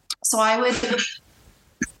 So I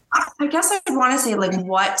guess I'd want to say, like,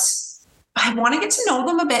 I want to get to know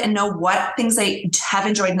them a bit and know what things they have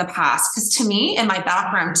enjoyed in the past. Because to me, in my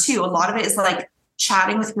background too, a lot of it is like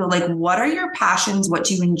chatting with people, like, what are your passions? What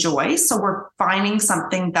do you enjoy? So we're finding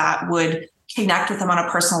something that would connect with them on a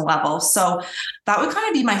personal level. So that would kind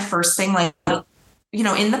of be my first thing. Like, you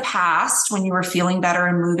know, in the past, when you were feeling better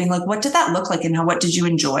and moving, like, what did that look like, and what did you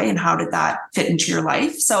enjoy, and how did that fit into your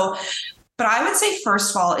life? So, but I would say,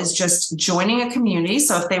 first of all, is just joining a community.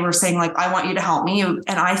 So if they were saying, like, I want you to help me, and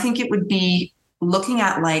I think it would be looking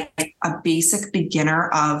at like a basic beginner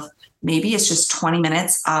of, maybe it's just 20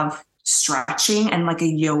 minutes of stretching and like a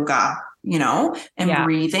yoga, you know, and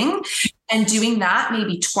breathing, and doing that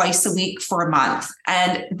maybe twice a week for a month.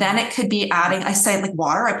 And then it could be adding, I say, like,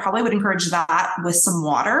 water. I probably would encourage that with some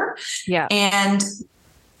water and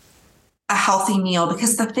a healthy meal.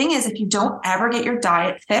 Because the thing is, if you don't ever get your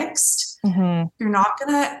diet fixed, you're not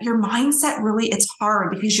your mindset really, it's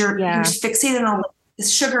hard because you're fixated on the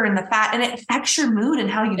sugar and the fat, and it affects your mood and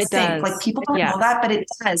how you think. Does. Like, people don't know that, but it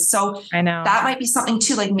does. So I know that might be something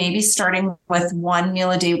too, like maybe starting with one meal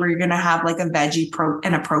a day where you're going to have like a veggie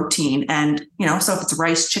and a protein. And, you know, so if it's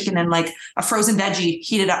rice, chicken, and like a frozen veggie,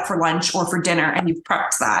 heat it up for lunch or for dinner, and you've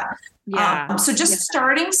prepped that. So just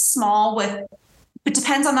starting small with, it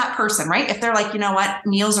depends on that person, right? If they're like, you know what,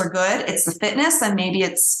 meals are good, it's the fitness, then maybe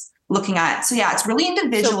it's looking at. So it's really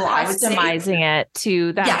individual. So customizing it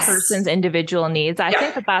to that person's individual needs. I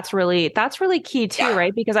think that's really key too,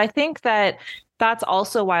 right? Because I think that's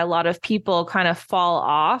also why a lot of people kind of fall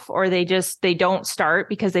off, or they don't start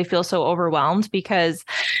because they feel so overwhelmed, because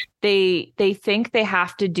they think they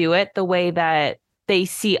have to do it the way that they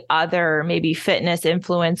see other maybe fitness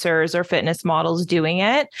influencers or fitness models doing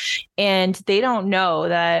it. And they don't know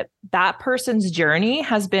that that person's journey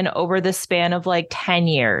has been over the span of like 10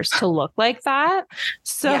 years to look like that.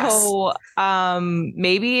 So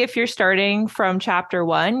maybe if you're starting from chapter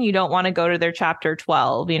 1, you don't want to go to their chapter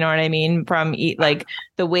 12. You know what I mean? From like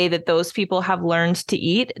the way that those people have learned to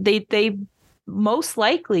eat, they most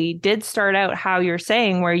likely did start out how you're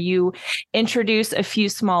saying, where you introduce a few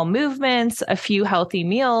small movements, a few healthy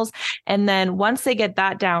meals. And then once they get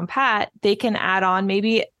that down pat, they can add on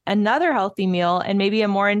maybe another healthy meal and maybe a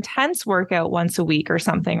more intense workout once a week or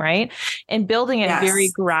something, right? And building it very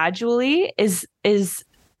gradually is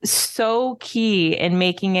so key in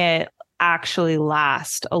making it actually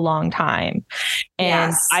last a long time.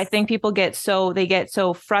 And I think people get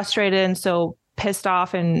so frustrated and so pissed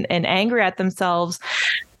off and angry at themselves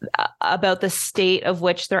about the state of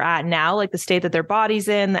which they're at now, like the state that their body's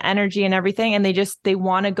in, the energy and everything. And they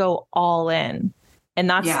want to go all in. And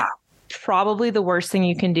that's probably the worst thing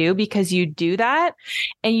you can do, because you do that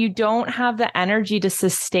and you don't have the energy to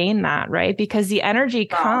sustain that, right? Because the energy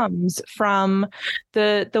comes from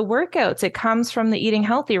the workouts. It comes from the eating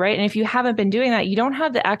healthy, right? And if you haven't been doing that, you don't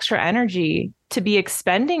have the extra energy to be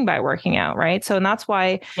expending by working out, right? So, and that's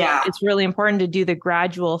why it's really important to do the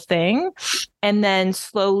gradual thing and then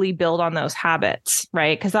slowly build on those habits,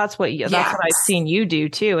 right? Because that's what I've seen you do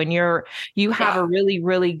too. And you have a really,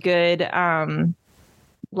 really good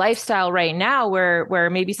lifestyle right now where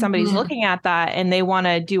maybe somebody's looking at that and they want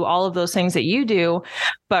to do all of those things that you do,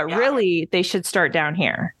 but really they should start down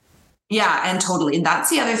here. Yeah. And totally. And that's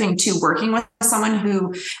the other thing too, working with someone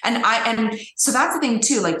who, and so that's the thing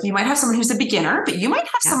too, like you might have someone who's a beginner, but you might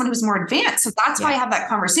have someone who's more advanced. So that's why I have that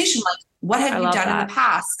conversation. Like, what have you done in the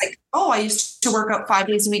past? Like, oh, I used to work out 5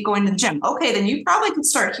 days a week going to the gym. Okay. Then you probably could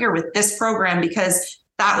start here with this program, because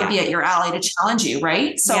that would be at your alley to challenge you.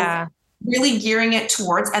 Right. So really gearing it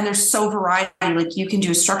towards, and there's so variety, like you can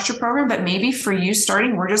do a structured program, but maybe for you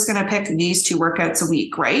starting, we're just going to pick these 2 workouts a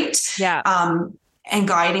week. Right. Yeah. And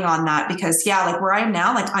guiding on that, because like where I am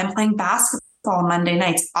now, like I'm playing basketball Monday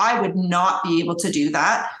nights. I would not be able to do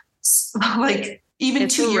that. Like, even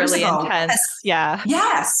it's 2 years really ago. intense. Yeah.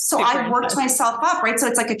 Yes. So Super I've worked intense. myself up, right? So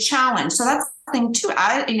it's like a challenge. So that's the thing too.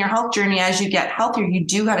 In your health journey, as you get healthier, you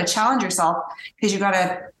do got to challenge yourself because you got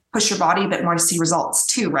to push your body a bit more to see results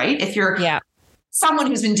too, right? If you're someone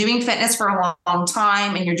who's been doing fitness for a long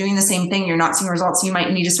time and you're doing the same thing, you're not seeing results, you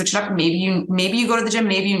might need to switch it up. Maybe you go to the gym,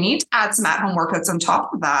 maybe you need to add some at-home workouts on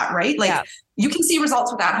top of that, right? Like you can see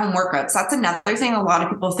results with at-home workouts. That's another thing. A lot of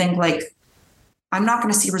people think like, I'm not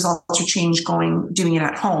going to see results or change doing it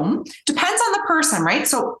at home. Depends on the person, right?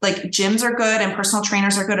 So like gyms are good and personal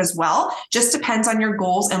trainers are good as well. Just depends on your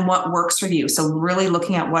goals and what works for you. So really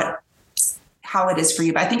looking at how it is for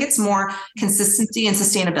you. But I think it's more consistency and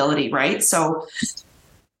sustainability, right? So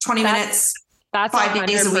 20 minutes, that's 5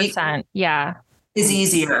 days a week is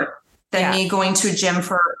easier than me going to a gym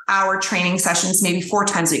for hour training sessions, maybe 4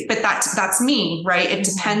 times a week. But that's me, right? It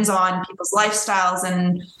depends on people's lifestyles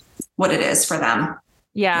and what it is for them.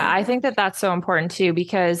 Yeah, I think that that's so important too,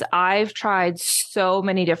 because I've tried so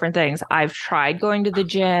many different things. I've tried going to the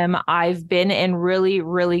gym. I've been in really,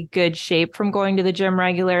 really good shape from going to the gym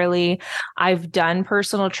regularly. I've done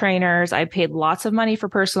personal trainers. I paid lots of money for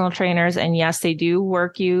personal trainers. And yes, they do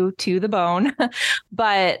work you to the bone.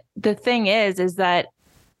 But the thing is that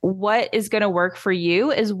what is going to work for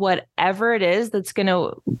you is whatever it is that's going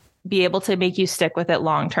to be able to make you stick with it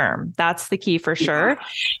long term. That's the key for sure.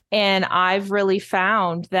 And I've really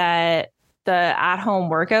found that the at-home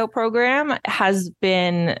workout program has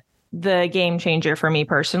been the game changer for me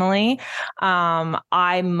personally.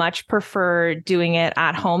 I much prefer doing it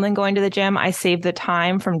at home than going to the gym. I save the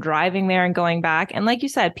time from driving there and going back. And like you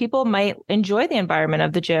said, people might enjoy the environment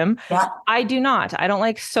of the gym. Yeah. I do not. I don't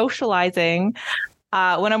like socializing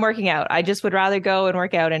when I'm working out. I just would rather go and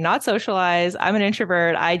work out and not socialize. I'm an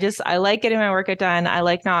introvert. I like getting my workout done. I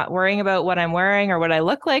like not worrying about what I'm wearing or what I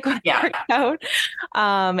look like when I work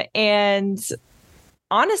out. And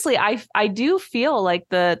honestly, I do feel like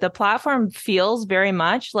the platform feels very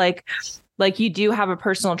much like you do have a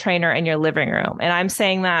personal trainer in your living room. And I'm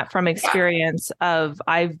saying that from experience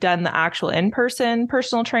I've done the actual in-person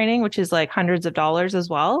personal training, which is like hundreds of dollars as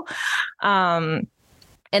well.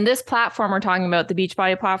 And this platform we're talking about, the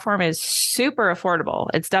Beachbody platform, is super affordable.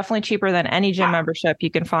 It's definitely cheaper than any gym membership you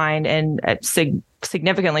can find, and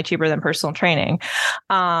significantly cheaper than personal training.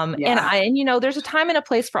 And there's a time and a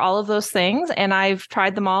place for all of those things. And I've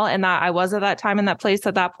tried them all, and that I was at that time in that place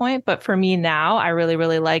at that point. But for me now, I really,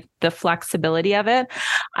 really like the flexibility of it.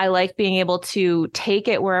 I like being able to take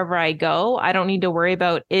it wherever I go. I don't need to worry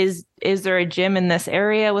about, is there a gym in this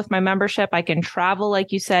area with my membership? I can travel,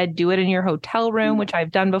 like you said, do it in your hotel room, which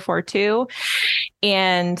I've done before too.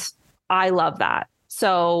 And I love that.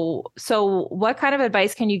 So what kind of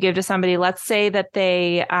advice can you give to somebody? Let's say that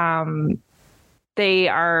they are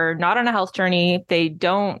not on a health journey. They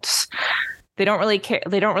don't really care.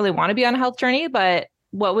 They don't really want to be on a health journey, but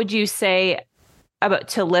what would you say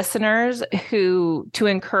to listeners to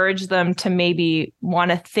encourage them to maybe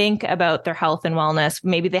want to think about their health and wellness?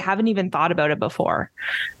 Maybe they haven't even thought about it before.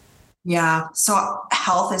 Yeah. So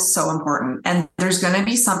health is so important. And there's going to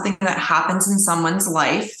be something that happens in someone's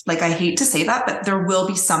life. Like, I hate to say that, but there will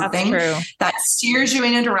be something that steers you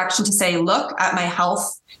in a direction to say, look at my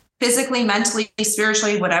health, physically, mentally,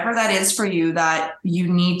 spiritually, whatever that is for you, that you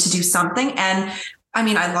need to do something. And I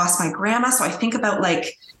mean, I lost my grandma. So I think about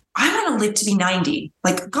like, I want to live to be 90.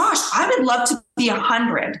 Like, gosh, I would love to be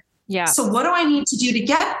 100. Yeah. So what do I need to do to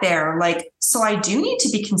get there? Like, so I do need to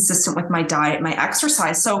be consistent with my diet, my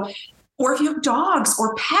exercise. So, or if you have dogs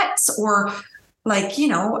or pets or like,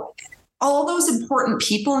 all those important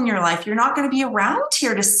people in your life, you're not going to be around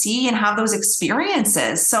here to see and have those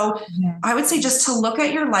experiences. So I would say just to look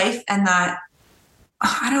at your life, and that,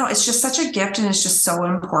 I don't know, it's just such a gift and it's just so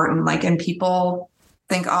important. Like, and people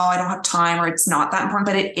think, oh, I don't have time, or it's not that important,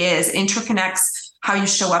 but it is. It interconnects how you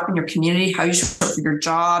show up in your community, how you show up for your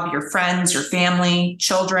job, your friends, your family,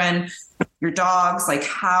 children, your dogs, like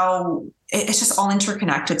how it's just all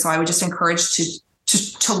interconnected. So I would just encourage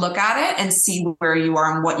to look at it and see where you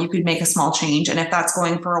are and what you could make a small change. And if that's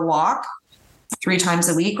going for a walk 3 times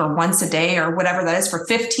a week or once a day or whatever that is, for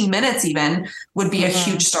 15 minutes even, would be a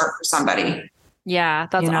huge start for somebody. Yeah,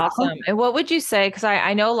 that's awesome. And what would you say? Because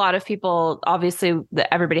I know a lot of people, obviously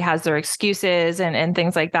everybody has their excuses and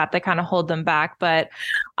things like that kind of hold them back. But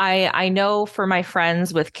I know for my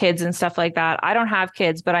friends with kids and stuff like that, I don't have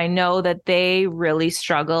kids, but I know that they really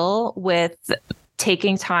struggle with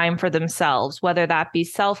taking time for themselves, whether that be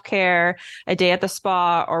self-care, a day at the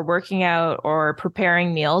spa, or working out, or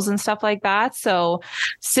preparing meals and stuff like that. So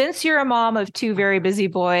since you're a mom of 2 very busy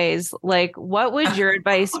boys, like, what would your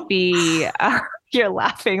advice be You're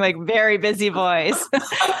laughing like very busy boys.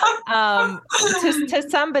 To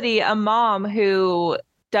somebody, a mom who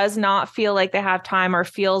does not feel like they have time or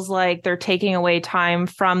feels like they're taking away time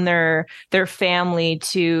from their family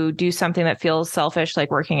to do something that feels selfish,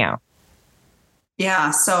 like working out.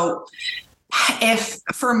 Yeah. So if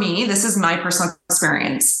for me, this is my personal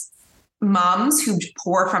experience, moms who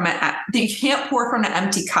pour from it, you can't pour from an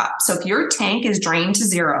empty cup. So if your tank is drained to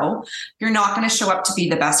zero, you're not going to show up to be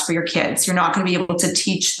the best for your kids. You're not going to be able to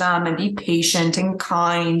teach them and be patient and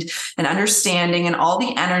kind and understanding and all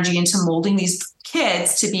the energy into molding these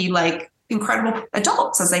kids to be like incredible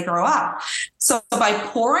adults as they grow up. So by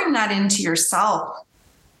pouring that into yourself,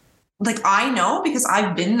 like I know because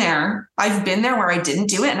I've been there where I didn't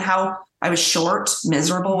do it and how I was short,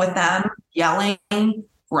 miserable with them, yelling,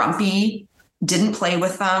 grumpy, didn't play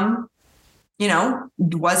with them,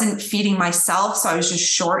 wasn't feeding myself. So I was just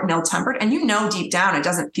short and ill-tempered. And deep down, it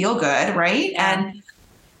doesn't feel good. Right. And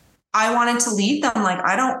I wanted to lead them. Like,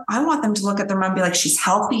 I want them to look at their mom and be like, she's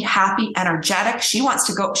healthy, happy, energetic. She'll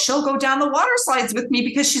go down the water slides with me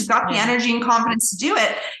because she's got the energy and confidence to do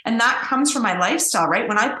it. And that comes from my lifestyle, right?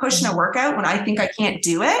 When I push in a workout, when I think I can't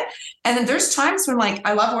do it. And then there's times when like,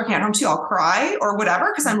 I love working at home too. I'll cry or whatever,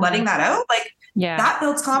 because I'm letting that out. Like that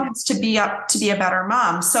builds confidence to be a better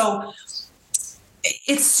mom. So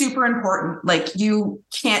it's super important. Like you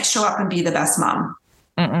can't show up and be the best mom.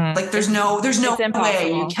 Mm-mm. Like there's no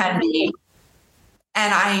way you can be.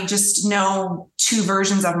 And I just know two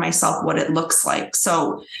versions of myself, what it looks like.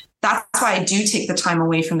 So that's why I do take the time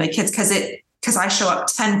away from the kids, because I show up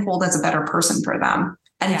tenfold as a better person for them.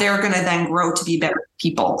 And they're going to then grow to be better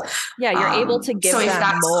people. Yeah, you're able to give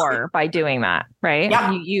them more by doing that, right?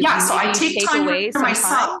 Yeah. So I take time for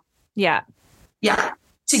myself. Yeah. Yeah.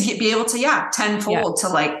 To be able to, tenfold to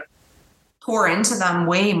like pour into them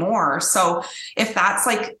way more. So if that's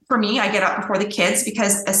like, for me, I get up before the kids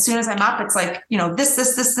because as soon as I'm up, it's like,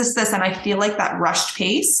 this, and I feel like that rushed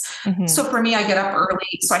pace. Mm-hmm. So for me, I get up early.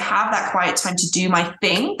 So I have that quiet time to do my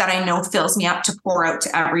thing that I know fills me up to pour out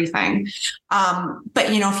to everything. But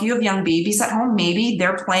if you have young babies at home, maybe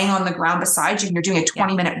they're playing on the ground beside you and you're doing a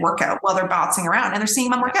 20-minute workout while they're bouncing around and they're seeing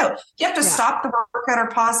them work out. You have to stop the workout or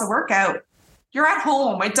pause the workout. You're at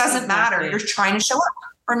home. It doesn't matter. You're trying to show up.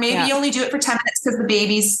 Or maybe you only do it for 10 minutes because the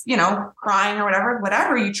baby's, crying or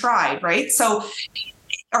whatever you tried. Right. So,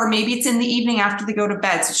 or maybe it's in the evening after they go to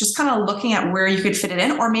bed. So it's just kind of looking at where you could fit it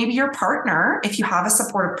in. Or maybe your partner, if you have a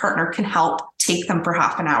supportive partner, can help take them for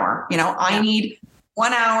half an hour. I need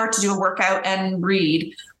 1 hour to do a workout and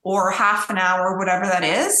read, or half an hour, whatever that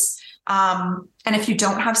is. And if you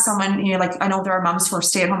don't have someone, like I know there are moms who are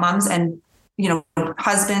stay-at-home moms and,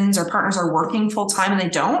 husbands or partners are working full time and they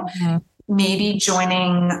don't. Mm-hmm. Maybe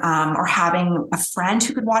joining or having a friend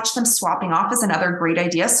who could watch them, swapping off is another great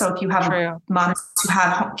idea. So if you have moms who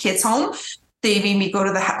have kids home, they maybe go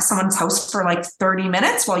to someone's house for like 30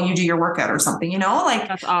 minutes while you do your workout or something, like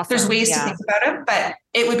that's awesome. There's ways to think about it, but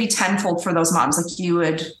it would be tenfold for those moms. Like you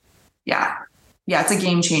would, it's a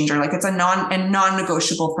game changer. Like it's a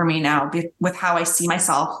non-negotiable for me now with how I see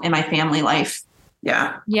myself in my family life.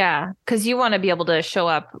 Yeah. Yeah. Cause you want to be able to show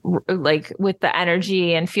up like with the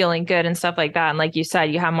energy and feeling good and stuff like that. And like you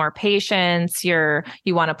said, you have more patience, you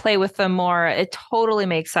want to play with them more. It totally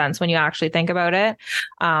makes sense when you actually think about it.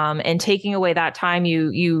 And taking away that time,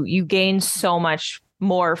 you gain so much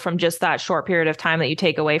more from just that short period of time that you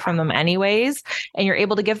take away from them anyways, and you're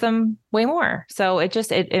able to give them way more. So it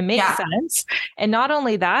makes sense. And not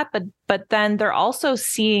only that, but then they're also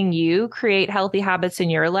seeing you create healthy habits in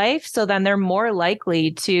your life. So then they're more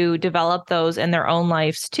likely to develop those in their own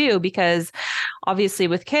lives too, because obviously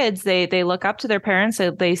with kids, they look up to their parents,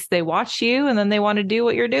 they watch you and then they want to do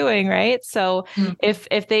what you're doing. Right. So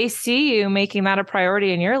if they see you making that a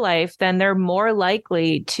priority in your life, then they're more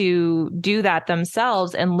likely to do that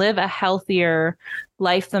themselves and live a healthier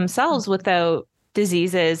life themselves without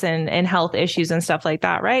diseases and health issues and stuff like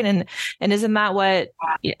that. Right. And isn't that what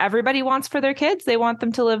everybody wants for their kids? They want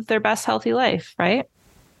them to live their best healthy life. Right.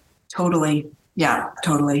 Totally. Yeah,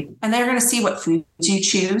 totally. And they're going to see what foods you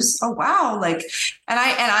choose. Oh, wow. Like, and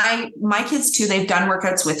I, my kids too, they've done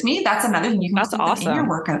workouts with me. That's another thing. You can put them in your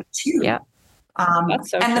workout too. Yeah. And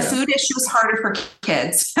true. The food issue is harder for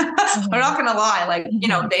kids. Mm-hmm. I'm not going to lie. Like,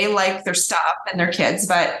 they like their stuff and their kids,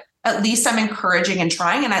 but at least I'm encouraging and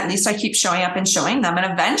trying. And at least I keep showing up and showing them.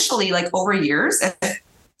 And eventually, like over years,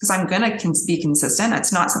 because I'm going to be consistent,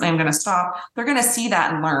 it's not something I'm going to stop. They're going to see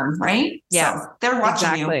that and learn. Right. Yeah. So they're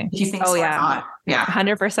watching you if you think so or not. Yeah.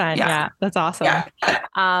 100%. Yeah. That's awesome.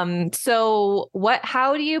 Yeah. So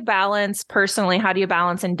how do you balance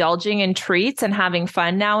indulging in treats and having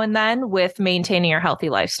fun now and then with maintaining your healthy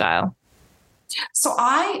lifestyle? So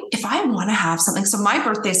if I want to have something, so my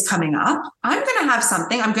birthday's coming up, I'm going to have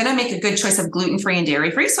something. I'm going to make a good choice of gluten-free and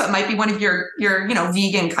dairy-free. So it might be one of your,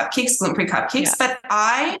 vegan cupcakes, gluten-free cupcakes, but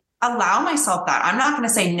I allow myself that. I'm not going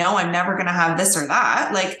to say, no, I'm never going to have this or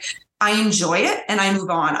that. Like, I enjoy it and I move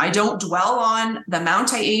on. I don't dwell on the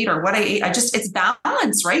amount I ate or what I ate. It's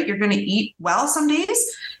balance, right? You're going to eat well some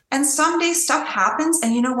days, and some days stuff happens.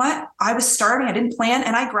 And you know what? I was starving. I didn't plan,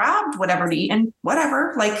 and I grabbed whatever to eat and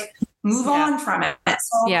whatever, like, move on from it.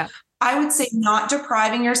 So I would say not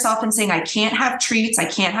depriving yourself and saying, I can't have treats, I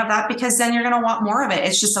can't have that, because then you're going to want more of it.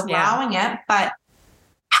 It's just allowing it. But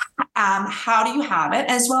how do you have it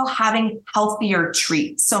as well? Having healthier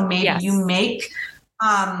treats. So maybe you make,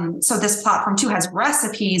 so this platform too has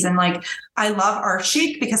recipes, and like, I love our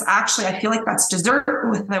shake because actually I feel like that's dessert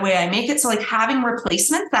with the way I make it. So like having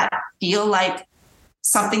replacements that feel like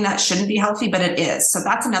something that shouldn't be healthy, but it is. So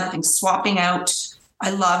that's another thing, swapping out. I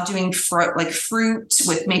love doing fruit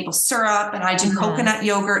with maple syrup, and I do coconut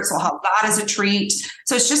yogurt. So I'll have that as a treat.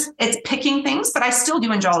 So it's picking things, but I still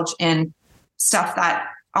do indulge in stuff that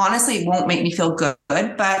honestly won't make me feel good,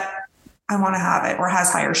 but I want to have it, or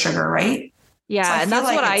has higher sugar, right? Yeah. So and that's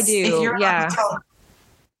what I do.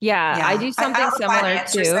 I do something similar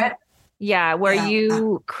too. Yeah. Where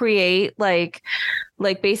you create like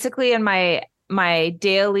basically in my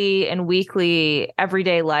daily and weekly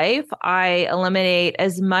everyday life, I eliminate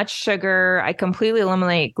as much sugar. I completely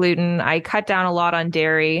eliminate gluten. I cut down a lot on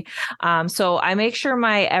dairy. So I make sure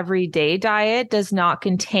my everyday diet does not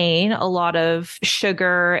contain a lot of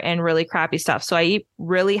sugar and really crappy stuff. So I eat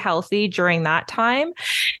really healthy during that time.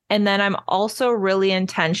 And then I'm also really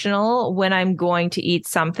intentional when I'm going to eat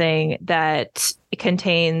something that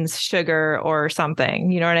contains sugar or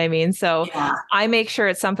something, you know what I mean? So I make sure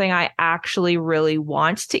it's something I actually really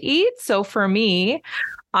want to eat. So for me,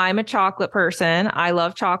 I'm a chocolate person. I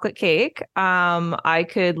love chocolate cake. I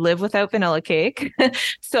could live without vanilla cake.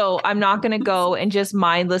 So I'm not going to go and just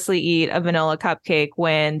mindlessly eat a vanilla cupcake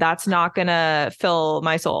when that's not going to fill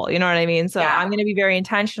my soul. You know what I mean? So I'm going to be very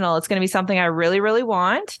intentional. It's going to be something I really, really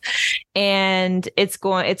want. And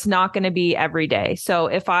it's not going to be every day. So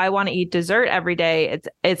if I want to eat dessert every day,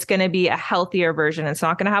 it's going to be a healthier version. It's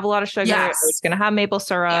not going to have a lot of sugar. Yes. It's going to have maple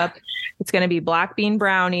syrup. Yeah. It's going to be black bean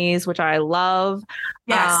brownies, which I love.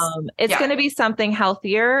 Yes. It's going to be something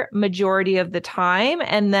healthier majority of the time.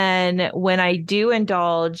 And then when I do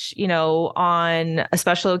indulge, on a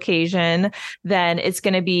special occasion, then it's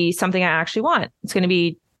going to be something I actually want. It's going to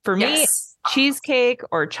be, for me, cheesecake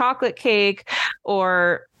or chocolate cake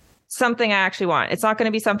or something I actually want. It's not going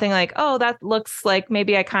to be something like, oh, that looks like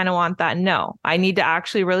maybe I kind of want that. No, I need to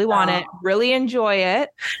actually really want it, really enjoy it,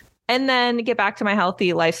 and then get back to my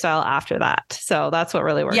healthy lifestyle after that. So that's what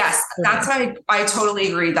really works. Yes, that's how I totally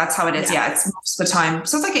agree. That's how it is. Yeah, it's most of the time.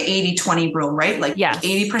 So it's like an 80-20 rule, right? Like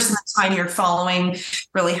 80% of the time you're following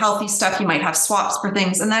really healthy stuff. You might have swaps for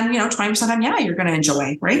things. And then, 20% of the time, you're going to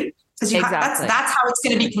enjoy, right? Because that's how it's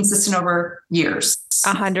going to be consistent over years.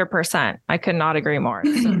 100%. I could not agree more.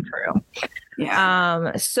 It's so true.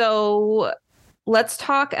 Yeah. So let's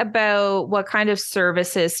talk about what kind of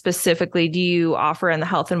services specifically do you offer in the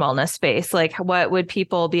health and wellness space? Like, what would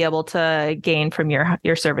people be able to gain from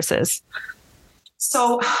your services?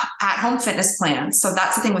 So at-home fitness plans. So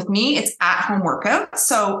that's the thing with me. It's at-home workout.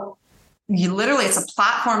 So it's a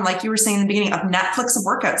platform, like you were saying in the beginning, of Netflix of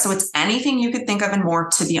workouts. So it's anything you could think of and more,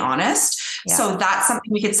 to be honest. Yeah. So that's something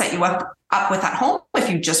we could set you up with at home. If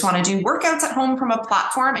you just want to do workouts at home from a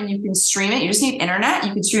platform and you can stream it, you just need internet.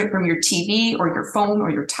 You can stream it from your TV or your phone or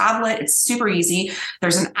your tablet. It's super easy.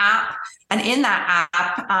 There's an app. And in that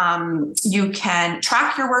app, you can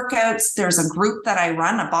track your workouts. There's a group that I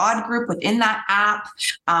run, a BOD group within that app.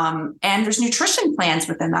 And there's nutrition plans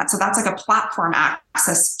within that. So that's like a platform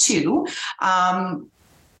access too.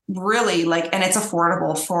 Really, and it's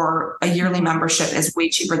affordable for a yearly membership, is way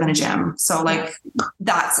cheaper than a gym. So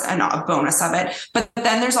that's a bonus of it. But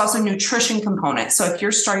then there's also nutrition components. So if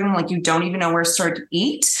you're starting, you don't even know where to start to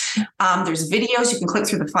eat, there's videos. You can click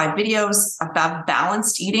through the 5 videos about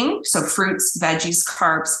balanced eating. So fruits, veggies,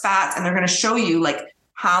 carbs, fats, and they're going to show you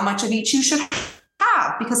how much of each you should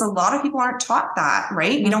have, because a lot of people aren't taught that,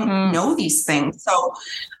 right? We don't know these things. So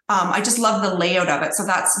I just love the layout of it. So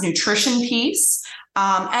that's nutrition piece.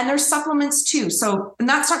 And there's supplements too. So, and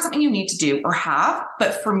that's not something you need to do or have,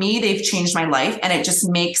 but for me, they've changed my life, and it just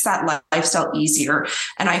makes that lifestyle easier.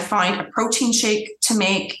 And I find a protein shake to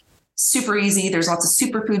make super easy. There's lots of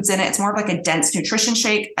superfoods in it. It's more of like a dense nutrition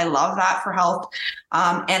shake. I love that for health.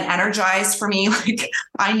 And Energize for me, like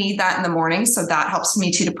I need that in the morning. So that helps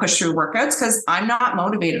me too to push through workouts because I'm not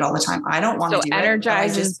motivated all the time. I don't want to do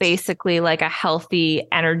Energize is basically like a healthy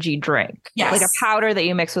energy drink. Yes. Like a powder that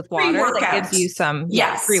you mix with water that gives you some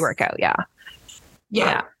pre-workout. Yeah.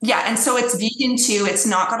 And so it's vegan too. It's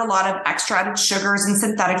not got a lot of extra added sugars and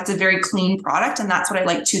synthetics. It's a very clean product. And that's what I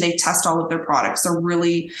like too. They test all of their products. They're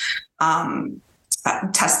really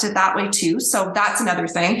tested that way too. So that's another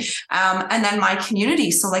thing. And then my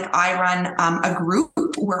community. So like I run a group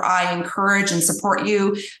where I encourage and support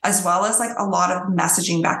you, as well as like a lot of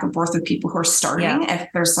messaging back and forth with people who are starting. If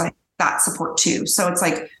there's like that support too. So it's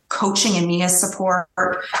like coaching and me as support,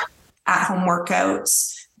 at home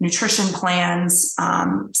workouts, nutrition plans,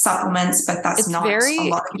 supplements, but that's not very, a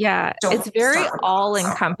lot. It's very all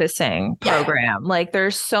encompassing program. Like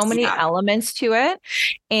there's so many elements to it.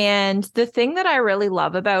 And the thing that I really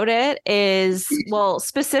love about it is, well,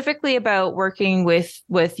 specifically about working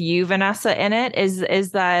with you, Vanessa, in it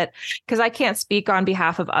is that, because I can't speak on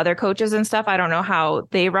behalf of other coaches and stuff. I don't know how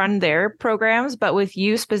they run their programs, but with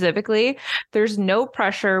you specifically, there's no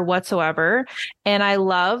pressure whatsoever. And I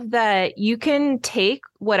love that you can take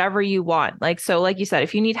whatever you want. Like, so like you said,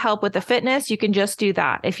 if you need help with the fitness, you can just do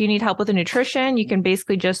that. If you need help with the nutrition, you can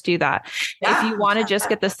basically just do that. If you want to just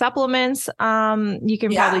get the supplements, you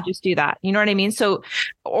can probably just do that. You know what I mean? So,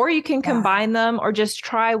 or you can combine them or just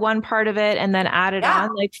try one part of it and then add it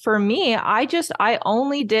on. Like for me, I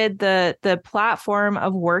only did the platform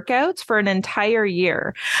of workouts for an entire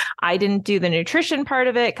year. I didn't do the nutrition part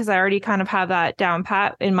of it because I already kind of have that down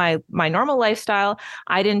pat in my normal lifestyle.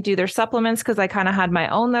 I didn't do their supplements because I kind of had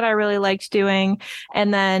my own that I really liked doing.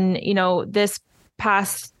 And then, this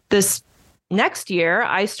next year,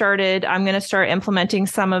 I'm going to start implementing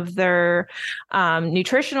some of their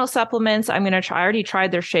nutritional supplements. I already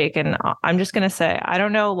tried their shake, and I'm just going to say, I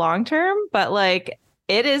don't know long-term, but like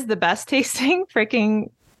it is the best tasting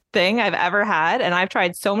freaking thing I've ever had. And I've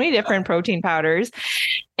tried so many different protein powders.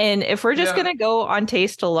 And if we're just going to go on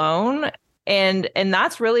taste alone, and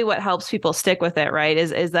that's really what helps people stick with it, right?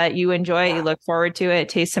 Is that you enjoy it, you look forward to it, it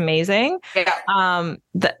tastes amazing.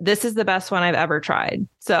 This is the best one I've ever tried.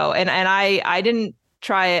 So, and I didn't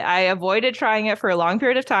try it. I avoided trying it for a long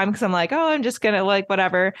period of time because I'm like, I'm just going to like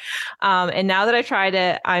whatever. And now that I tried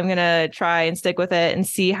it, I'm going to try and stick with it and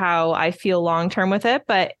see how I feel long-term with it.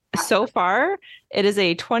 But so far, it is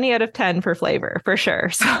a 20 out of 10 for flavor, for sure.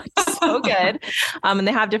 So it's so good. And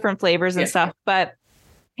they have different flavors and stuff, but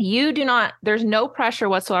there's no pressure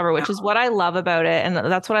whatsoever, which is what I love about it. And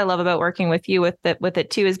that's what I love about working with you with it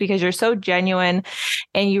too, is because you're so genuine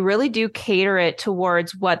and you really do cater it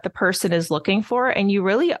towards what the person is looking for. And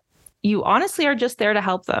you honestly are just there to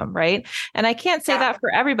help them. Right. And I can't say that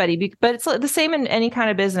for everybody, but it's the same in any kind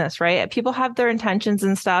of business, right? People have their intentions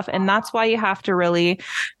and stuff. And that's why you have to really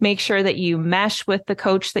make sure that you mesh with the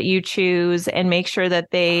coach that you choose and make sure that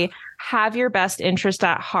they have your best interest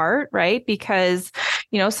at heart, right? Because,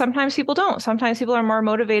 sometimes people don't. Sometimes people are more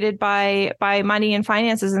motivated by money and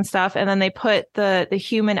finances and stuff. And then they put the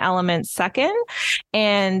human element second.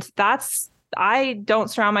 And I don't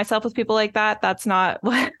surround myself with people like that. That's not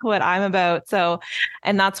what I'm about. So,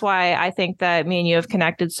 and that's why I think that me and you have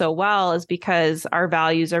connected so well, is because our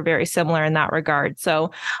values are very similar in that regard.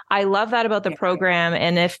 So I love that about the program.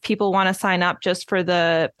 And if people want to sign up just for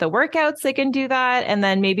the workouts, they can do that. And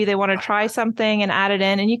then maybe they want to try something and add it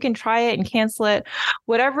in, and you can try it and cancel it,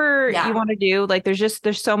 whatever you want to do. Like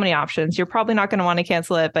there's so many options. You're probably not going to want to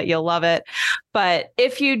cancel it, but you'll love it. But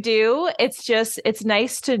if you do, it's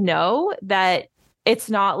nice to know that it's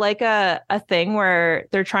not like a thing where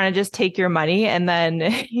they're trying to just take your money and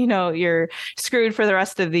then, you're screwed for the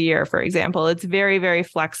rest of the year, for example. It's very, very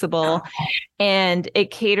flexible and it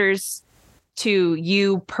caters to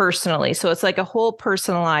you personally. So it's like a whole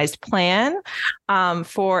personalized plan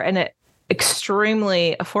for an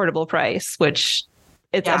extremely affordable price, which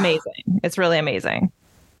it's amazing. It's really amazing.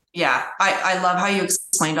 Yeah, I love how you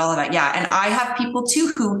explained all of that. Yeah. And I have people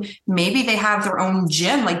too who maybe they have their own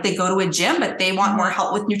gym, like they go to a gym, but they want more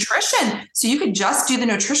help with nutrition. So you could just do the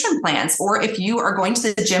nutrition plans. Or if you are going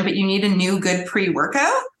to the gym, but you need a new good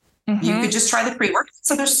pre-workout, you could just try the pre-workout.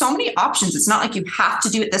 So there's so many options. It's not like you have to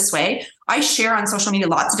do it this way. I share on social media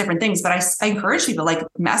lots of different things, but I encourage people, like,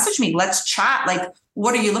 message me, let's chat. Like,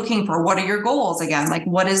 what are you looking for? What are your goals? Again, like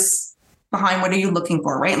what are you looking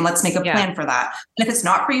for? Right. And let's make a plan for that. And if it's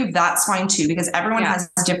not for you, that's fine too, because everyone has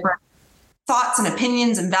different thoughts and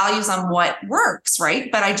opinions and values on what works. Right.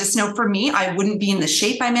 But I just know for me, I wouldn't be in the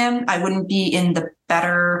shape I'm in. I wouldn't be in the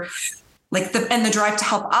better like and the drive to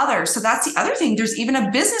help others. So that's the other thing. There's even a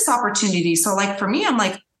business opportunity. So like for me, I'm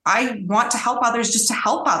like, I want to help others just to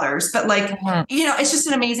help others. But like, it's just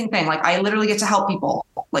an amazing thing. Like I literally get to help people.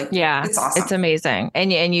 Like, it's awesome. It's amazing.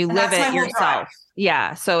 And you live it yourself.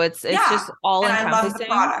 Yeah. So it's just all encompassing. I love the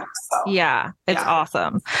product, so. Yeah. It's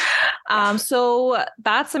awesome. So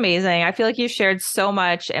that's amazing. I feel like you shared so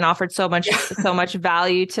much and offered so much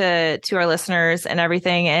value to our listeners and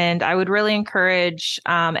everything. And I would really encourage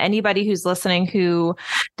anybody who's listening who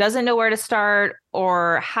doesn't know where to start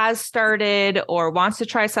or has started or wants to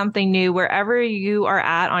try something new, wherever you are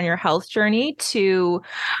at on your health journey, to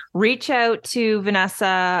reach out to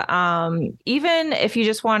Vanessa. Even if you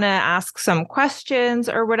just want to ask some questions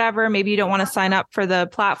or whatever, maybe you don't want to sign up for the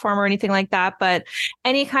platform or anything like that, but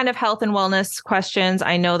any kind of health and wellness questions,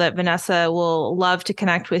 I know that Vanessa will love to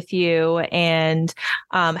connect with you and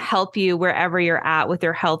help you wherever you're at with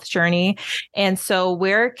your health journey. And so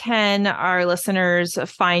where can our listeners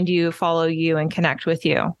find you, follow you, and connect with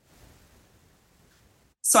you?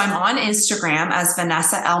 So I'm on Instagram as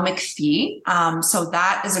Vanessa L. McPhee. So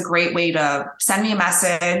that is a great way to send me a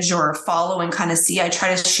message or follow and kind of see. I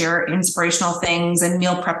try to share inspirational things and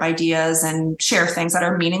meal prep ideas and share things that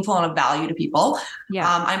are meaningful and of value to people. Yeah.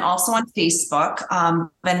 I'm also on Facebook,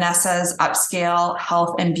 Vanessa's Upscale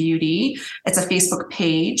Health and Beauty. It's a Facebook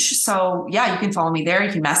page. So yeah, you can follow me there.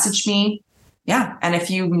 You can message me. Yeah. And if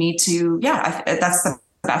you need to, that's the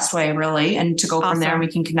best way really. And to go from there, we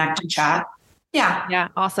can connect and chat. Yeah. Yeah.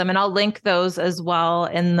 Awesome. And I'll link those as well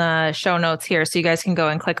in the show notes here, so you guys can go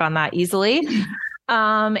and click on that easily.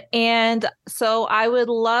 And so I would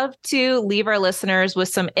love to leave our listeners with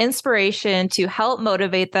some inspiration to help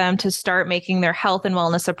motivate them to start making their health and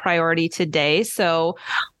wellness a priority today. So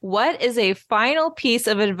what is a final piece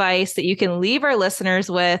of advice that you can leave our listeners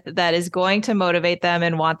with that is going to motivate them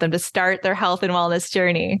and want them to start their health and wellness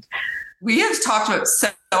journey? We have talked about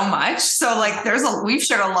so much. So like we've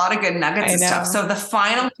shared a lot of good nuggets and stuff. So the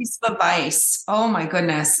final piece of advice, oh my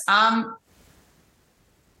goodness. That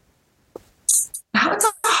was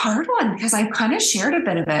a hard one because I kind of shared a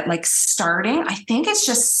bit of it, like starting. I think it's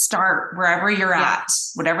just start wherever you're at,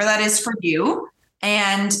 whatever that is for you.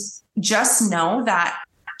 And just know that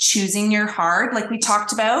choosing your hard, like we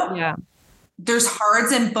talked about, there's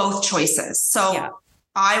hards in both choices. So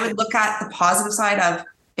I would look at the positive side of,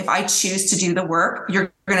 if I choose to do the work,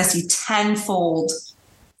 you're going to see tenfold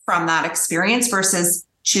from that experience versus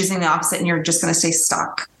choosing the opposite and you're just going to stay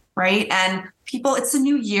stuck. Right. And people, it's a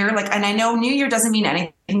new year. And I know New Year doesn't mean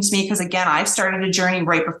anything to me because again, I've started a journey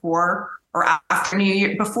right before or after New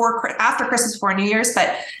Year, after Christmas, before New Year's,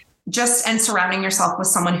 but and surrounding yourself with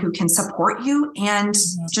someone who can support you and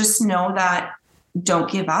just know that don't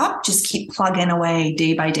give up, just keep plugging away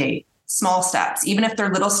day by day. Small steps, even if they're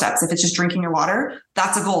little steps, if it's just drinking your water,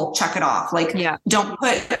 that's a goal. Check it off.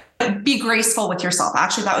 Be graceful with yourself.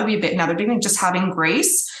 Actually, that would be another big thing, just having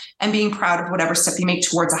grace and being proud of whatever step you make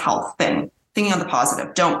towards a health thing, thinking on the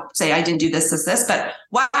positive. Don't say, I didn't do this, but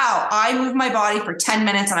wow, I moved my body for 10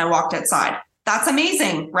 minutes and I walked outside. That's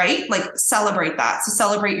amazing, right? Like celebrate that. So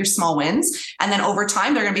celebrate your small wins. And then over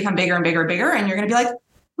time, they're going to become bigger and bigger and bigger. And you're going to be like,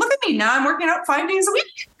 look at me. Now I'm working out 5 days a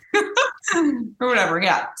week. Or whatever.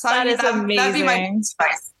 Yeah. So that is amazing. That'd be my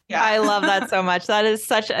advice. Yeah. I love that so much. That is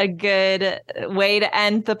such a good way to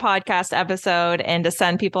end the podcast episode and to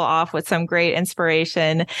send people off with some great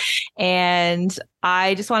inspiration. And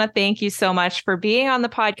I just want to thank you so much for being on the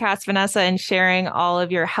podcast, Vanessa, and sharing all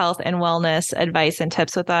of your health and wellness advice and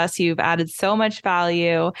tips with us. You've added so much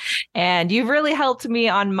value and you've really helped me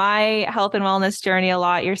on my health and wellness journey a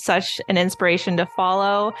lot. You're such an inspiration to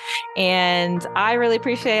follow. And I really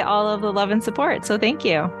appreciate all of the love and support. So thank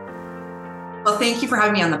you. Well, thank you for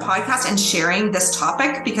having me on the podcast and sharing this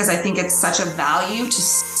topic because I think it's such a value to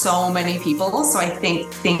so many people. So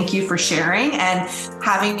thank you for sharing and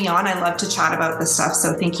having me on. I love to chat about this stuff.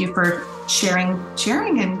 So thank you for sharing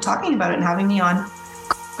and talking about it and having me on.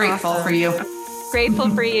 Grateful for you.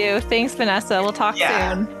 Grateful for you. Thanks, Vanessa. We'll talk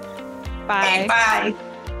soon. Bye. Okay, bye.